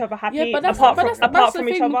makes each other happy. Apart from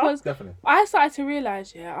each other. Definitely. I started to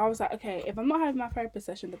realize, I was like, okay, if I'm not having my therapist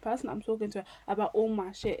session, the person I'm talking to about all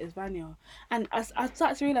my shit is Vanya, and I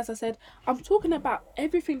started to realize, I said, I'm talking about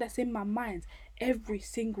everything that's in my mind every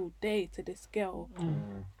single day to this girl.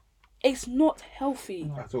 It's not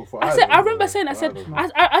healthy. I remember saying, I said to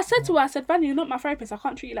her, I said, Vanya, you're not my therapist. I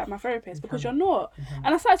can't treat you like my therapist because you're not.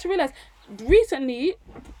 And I started to realize recently,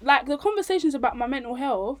 like, the conversations about my mental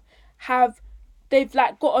health they've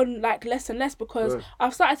like gotten like less and less because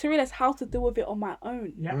I've started to realize how to deal with it on my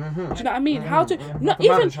own. Do you know what I mean? How to not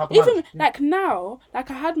even like now,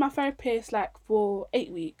 like I had my therapist like for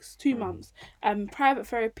 8 weeks, 2 months, private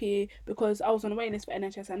therapy because I was on a waiting list for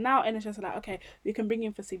NHS, and now NHS are like, okay, we can bring you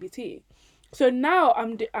in for CBT. So now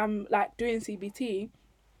I'm like doing CBT.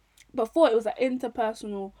 Before it was like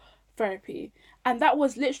interpersonal therapy, and that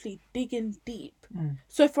was literally digging deep.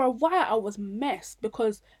 So for a while I was messed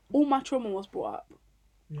because all my trauma was brought up.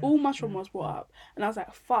 And I was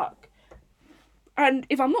like, fuck. And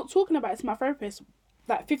if I'm not talking about it to my therapist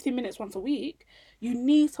like 15 minutes once a week, you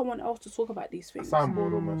need someone else to talk about these things.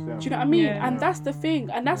 Soundboard almost, Do you know what I mean? And that's the thing.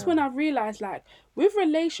 And that's when I realised, like, with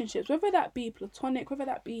relationships, whether that be platonic, whether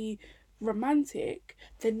that be romantic,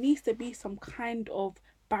 there needs to be some kind of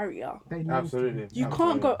barrier. Absolutely. You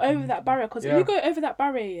can't go over that barrier, because if you go over that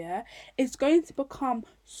barrier, it's going to become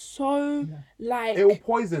so like it will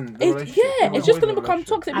poison the relationship. It's just going to become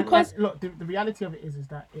toxic. Because look, the reality of it is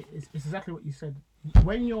that it's exactly what you said.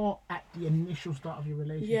 When you're at the initial start of your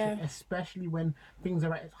relationship, especially when things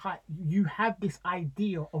are at its height, you have this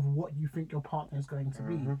idea of what you think your partner is going to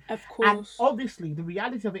be. Of course. And obviously, the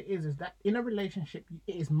reality of it is that in a relationship,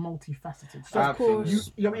 it is multifaceted. So of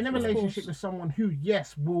course. You're in a relationship with someone who,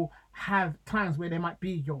 yes, will have times where they might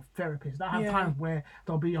be your therapist. They'll have times where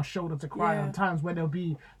they'll be your shoulder to cry on, times where they'll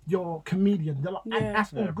be your comedian. And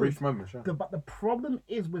that's all good. Brief moments, But the problem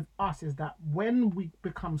is with us is that when we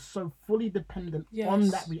become so fully dependent on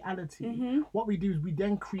that reality, what we do is we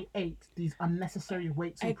then create these unnecessary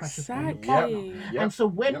weights and pressures on your partner. And so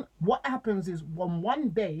what happens is when one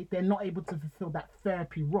day they're not able to fulfill that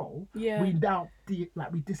therapy role, we now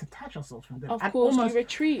we disattach ourselves from them. Of and course, almost,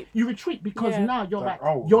 you retreat because now you're like,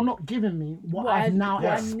 you're not giving me what I've now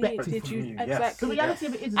expected from you. Exactly. The reality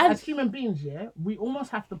of it is as human beings, we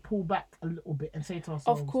almost have to pull back a little bit and say to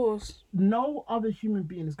ourselves, of course, no other human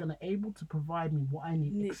being is going to able to provide me what I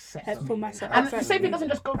need except for myself. And the same thing doesn't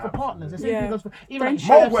just go for partners. The same thing goes for even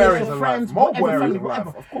friends, whatever.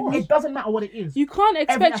 Of course. It doesn't matter what it is. You can't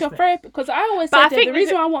expect your therapist, because I always said the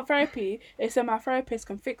reason why I want therapy is so my therapist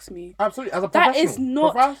can fix me. Absolutely, as a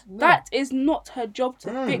professional. That is not her job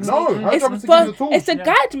to fix me. Her job is to give you the tools. It's to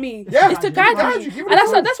guide me. Yeah, it's to guide me.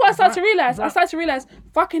 And that's what I started to realise. I started to realise,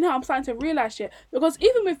 fucking hell, I'm starting to realise shit. Because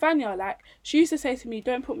even with Vanya, like, she used to say to me,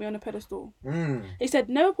 don't put me on a pedestal. He said,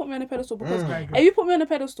 never put me on a pedestal, because if you put me on a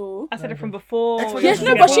pedestal... I said it from before. Yes,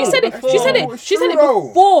 no, but she said it. She said it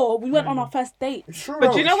before we went on our first date.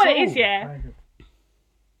 But do you know what it is, yeah?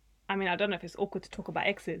 I mean, I don't know if it's awkward to talk about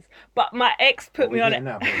exes, but my ex put me on it.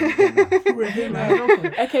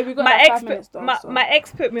 Okay, we got my like 5 ex. minutes though, My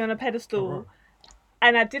ex put me on a pedestal,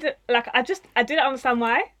 and I didn't like. I didn't understand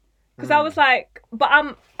why, because I was like, but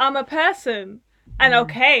I'm a person, and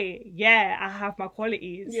okay, yeah, I have my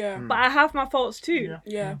qualities, but I have my faults too,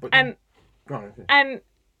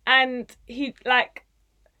 and he like.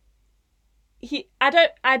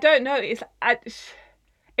 I don't know.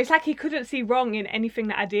 It's like he couldn't see wrong in anything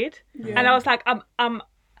that I did, and I was like, and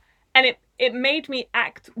it made me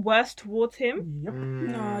act worse towards him. Yep.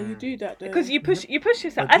 No, you do that though. Because you push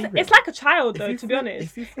yourself. But It's like a child though, to be flip- honest.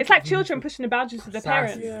 if you flip It's like it- children pushing the boundaries of their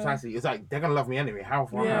parents. Precisely. It's like they're gonna love me anyway. How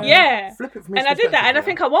far? Yeah. Flip it from his And I did that, and I perspective,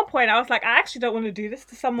 think at one point I was like, I actually don't want to do this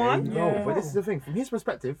to someone. There you go. Yeah. But this is the thing. From his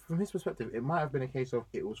perspective, it might have been a case of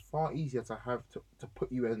it was far easier to have to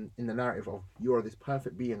put you in the narrative of you are this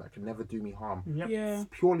perfect being that can never do me harm. Yep. Yeah.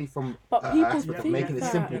 Purely from But an people aspect of think making it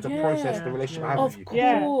that, simple to yeah. process the relationship I have Of with you. course,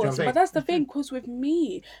 Yeah. Do you know what I'm saying? but that's the thing. Because with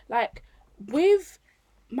me, like with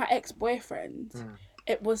my ex-boyfriend,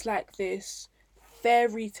 it was like this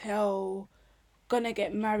fairy tale, gonna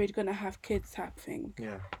get married, gonna have kids type thing.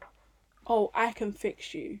 Yeah. Oh, I can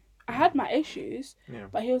fix you. I had my issues, Yeah.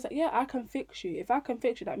 but he was like, yeah, I can fix you. If I can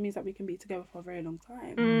fix you, that means that we can be together for a very long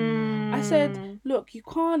time. Mm. I said, look, you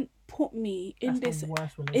can't put me in That's this. the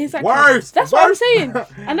worst It's like, Worst. that's what I'm Worst. saying,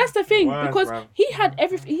 and that's the thing Worst, because bruv. he had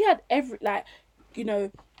every like, you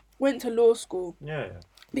know, went to law school, Yeah.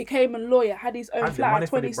 became a lawyer, had his own Had the flat money at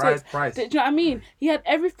for the 26. bride price. Do you know what I mean? He had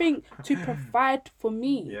everything to provide for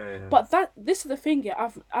me. Yeah. But this is the thing, yeah.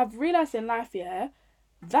 I've realized in life, yeah,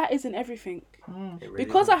 that isn't everything. It really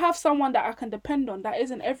Because isn't. I have someone that I can depend on, that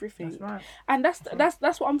isn't everything. That's right. And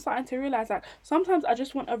that's what I'm starting to realize. Like sometimes I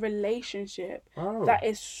just want a relationship Oh. that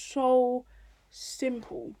is so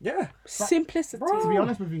simple. Yeah. Simplicity. To be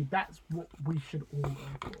honest with you, that's what we should all go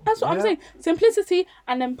for. That's what I'm Yeah. saying. Simplicity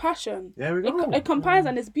and then passion. There we go. It combines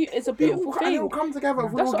and it's a beautiful And it'll thing. come together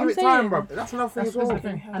if we That's all what give I'm it time, saying. bro. That's another thing That's as well. the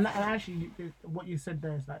thing. And actually, what you said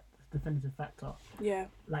there is like the definitive factor. Yeah.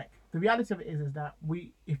 Like the reality of it is that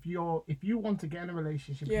if you want to get in a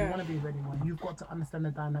relationship, if Yeah. you want to be with anyone, you've got to understand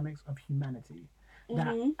the dynamics of humanity. That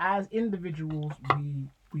Mhm. as individuals,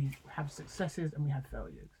 we have successes and we have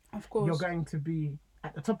failures. Of course. You're going to be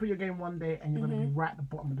at the top of your game one day and you're going to be right at the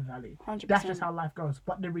bottom of the valley. 100%. That's just how life goes.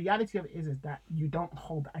 But the reality of it is that you don't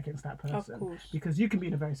hold that against that person. course. Because you can be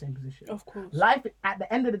in the very same position. Of course. Life, at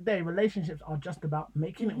the end of the day, relationships are just about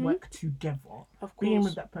making it work together. Of Being course.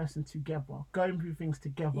 with that person together, going through things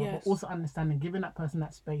together, Yes. but also understanding, giving that person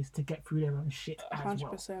that space to get through their own shit as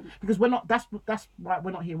 100%. well. Because we're not. That's why we're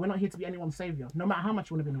not here. We're not here to be anyone's savior. No matter how much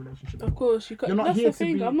you want to be in a relationship. Of course, you You're not that's here the to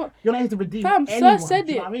thing. be. I'm not. You're not here to redeem Fam, anyone. Sir said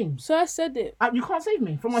do you it. know what I mean? Sir said it. You can't save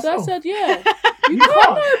me from Sir myself. said, yeah. You You can't.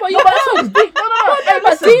 can't. No, but you No, that can't. sounds deep. No. No, but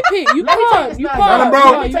listen. deep it. You Let me take can't. this You down. can't. Let him, bro.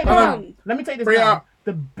 No, Let me you take this can't. down. Let me take this Bring it down. up.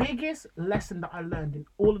 The biggest lesson that I learned in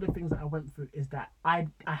all of the things that I went through is that I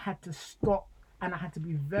had to stop and I had to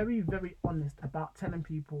be very, very honest about telling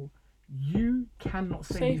people, you cannot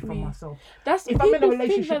save me from me. myself. That's If I'm in a people think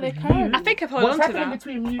relationship that they with can. you, I think I've held what's on to happening that.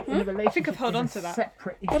 between you in a relationship think I've held is on a to that.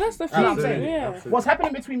 separate issue. But that's the You know what I'm thing. Absolutely. saying? Yeah. Absolutely. What's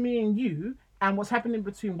happening between me and you and what's happening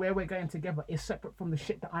between where we're going together is separate from the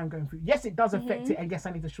shit that I'm going through. Yes, it does affect it, and yes,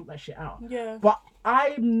 I need to sort that shit out. Yeah. But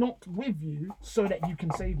I'm not with you so that you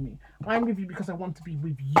can save me. I'm with you because I want to be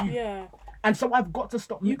with you. Yeah. And so I've got to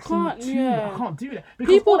stop You mixing can't, the two. yeah. I can't do that.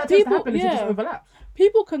 Because all that tends to happen is it just overlaps.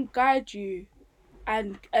 People can guide you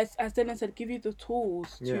and, as Dylan said, give you the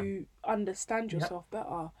tools to understand yourself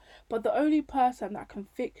better. But the only person that can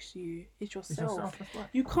fix you is It's yourself. yourself, that's right.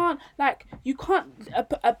 You can't,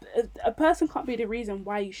 a person can't be the reason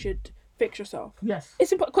why you should fix yourself. Yes.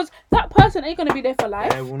 It's important because that person ain't going to be there for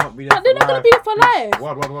life. They will not be there. They're not going to be there for life.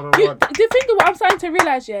 What? The thing that what I'm starting to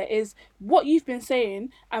realize is what you've been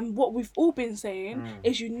saying and what we've all been saying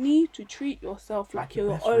is you need to treat yourself like you're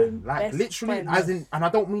your Best own friend. Like best literally, friend. as in, and I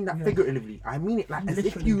don't mean that figuratively. I mean it like as if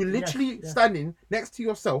Literally, you yes, literally yes. standing next to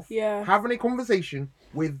yourself, Yeah. having a conversation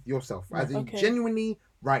with yourself, as in Okay. genuinely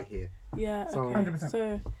right here. Yeah. So- Okay. 100%.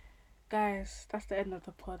 So, guys, that's the end of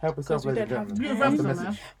the pod. Help yourself, 'cause we ladies don't and have gentlemen. Beautiful time. That's the episode,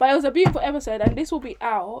 man. message. But it was a beautiful episode, and this will be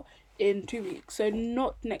out in 2 weeks. So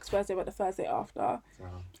not next Thursday, but the Thursday after.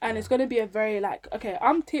 And it's gonna be a very okay,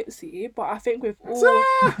 I'm tipsy, but I think we've all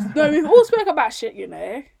we've all spoke about shit, you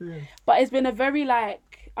know. Yeah. But it's been a very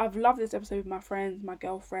I've loved this episode with my friends, my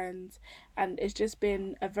girlfriends, and it's just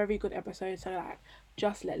been a very good episode. So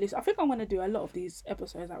just let loose. I think I'm gonna do a lot of these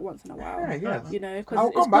episodes once in a while. Yeah, yeah. You know, because I'll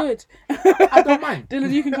it's come back. good. I don't mind.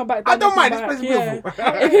 Dylan, you can come back. I Dylan, don't you mind. come This place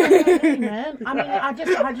back. is beautiful. Hey, man. I mean, I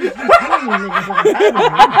just telling you niggas what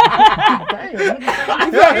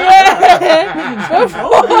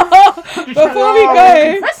Before we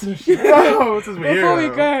go, Oh, this is weird. before we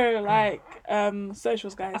go,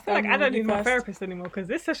 socials, guys. I feel like I don't need my therapist anymore because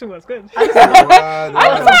this session was good. I'm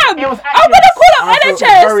gonna call up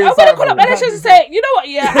NHS. I'm gonna call up NHS and say, you know what?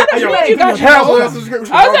 Yeah, I don't need you guys. Cancel your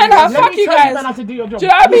subscription. I was saying, fuck you guys. To do your job. Do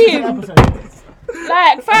you know what I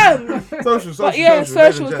mean? Fam. Social, But yeah,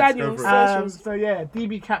 socials, socials, Daniel. So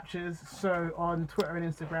DB Captures. So on Twitter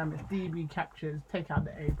and Instagram, it's DB Captures. Take out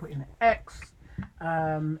the A, put in the X.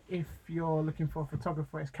 If you're looking for a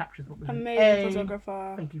photographer, it's Captures. Amazing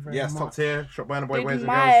photographer. Thank you very yes, much. top tier. Shop Burner Boy, Did boys and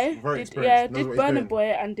my- girls. Very did- experienced. did Burner Boy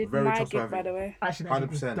and did Very my gig, trustworthy. by the way. Actually,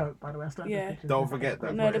 100%. dope, by the way. I still have Yeah. the pictures. Don't forget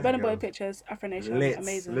that. No, the boys Burner and Boy girls. pictures, Afro Nation, Lit.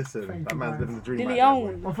 amazing. Listen, Thank that you, man's man. living the dream. De out there, Leon.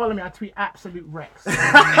 boy. Well, follow me. I tweet absolute Rex.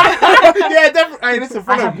 Yeah, definitely. Hey, listen, I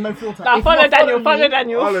follow have me. no filter. Nah, If follow you're Daniel. following Follow me-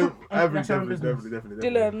 Daniel. Follow That's our own business. definitely.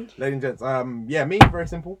 Dylan. Ladies and gents, yeah, me, very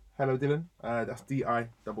simple. Hello, Dylan. That's DIOON.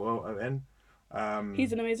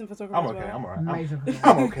 He's an amazing photographer. I'm as okay. well. I'm alright. Amazing.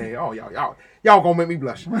 I'm okay. Oh, y'all gonna make me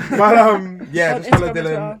blush. But yeah, On just follow Instagram as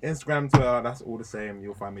Dylan. well. Instagram, Twitter. That's all the same.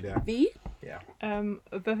 You'll find me there. V? Yeah.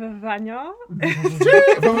 Vanya.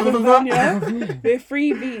 Vanya. With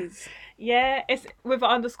 3 V's. Yeah, it's with an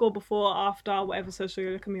underscore before, after, whatever social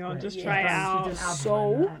you're looking me on. Just try it out.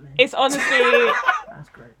 So- It's honestly, That's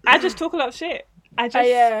great. I just talk a lot of shit. I just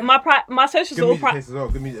yeah. my socials Good are all music taste as well.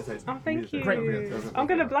 Good music taste. Oh, thank Music you. taste. Great Yeah, music. I'm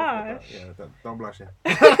gonna blush. Yeah, don't blush.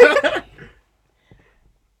 Yeah.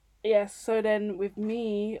 Yes, so then with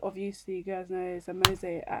me, obviously, you guys know it's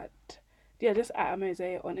Amose just at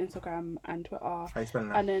Amose on Instagram and Twitter. How you spelling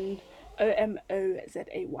that? And then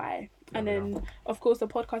OMOZAY. And then, of course, the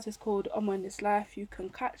podcast is called On This Life. You can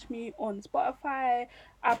catch me on Spotify,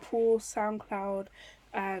 Apple, SoundCloud,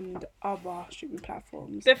 and other streaming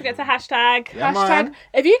platforms. Don't forget to hashtag. Yeah, Hashtag. man.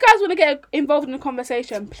 If you guys want to get involved in the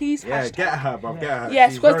conversation, please Yeah, hashtag. get her, bro. Get her.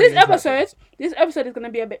 Yes, She's because very this episode is going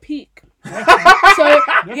to be a bit peak. So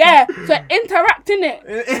interact in it.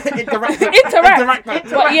 Interact.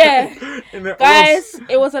 But yeah, guys,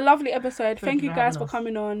 it was a lovely episode. Thank you guys for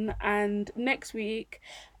coming on. And next week,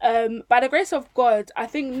 by the grace of God, I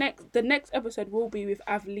think the next episode will be with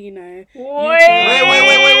Avelino. Wait.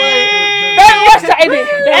 Don't watch that, innit?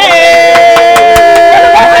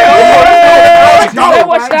 Don't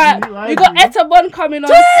watch that. We got Etabon coming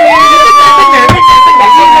on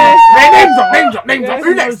Name drop.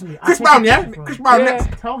 Who next? Chris Brown, yeah? Chris Brown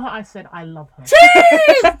next. Tell her I said I love her.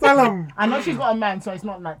 Tell him. I know she's got a man, so it's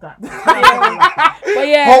not like that. But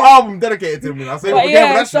yeah. Whole album dedicated to me. I say, But yeah,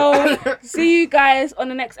 yeah, that so shit. see you guys on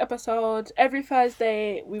the next episode. Every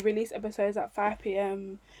Thursday we release episodes at 5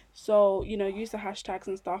 p.m. So, use the hashtags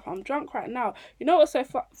and stuff. I'm drunk right now. You know what's so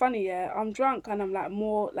funny, yeah? I'm drunk and I'm like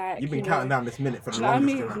more like, You've been counting down this minute for the know what I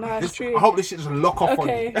longest. mean? you know. No, it's This- true. I hope this shit doesn't lock off Okay. on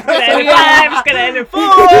you. It's gonna end in 5, it's gonna end in 4. You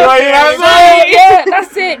know what I'm saying? Yeah,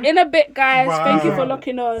 that's it. In a bit, guys. Thank you for Bye.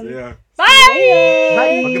 locking on. Yeah. Bye.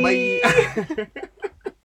 Bye. Okay, bye.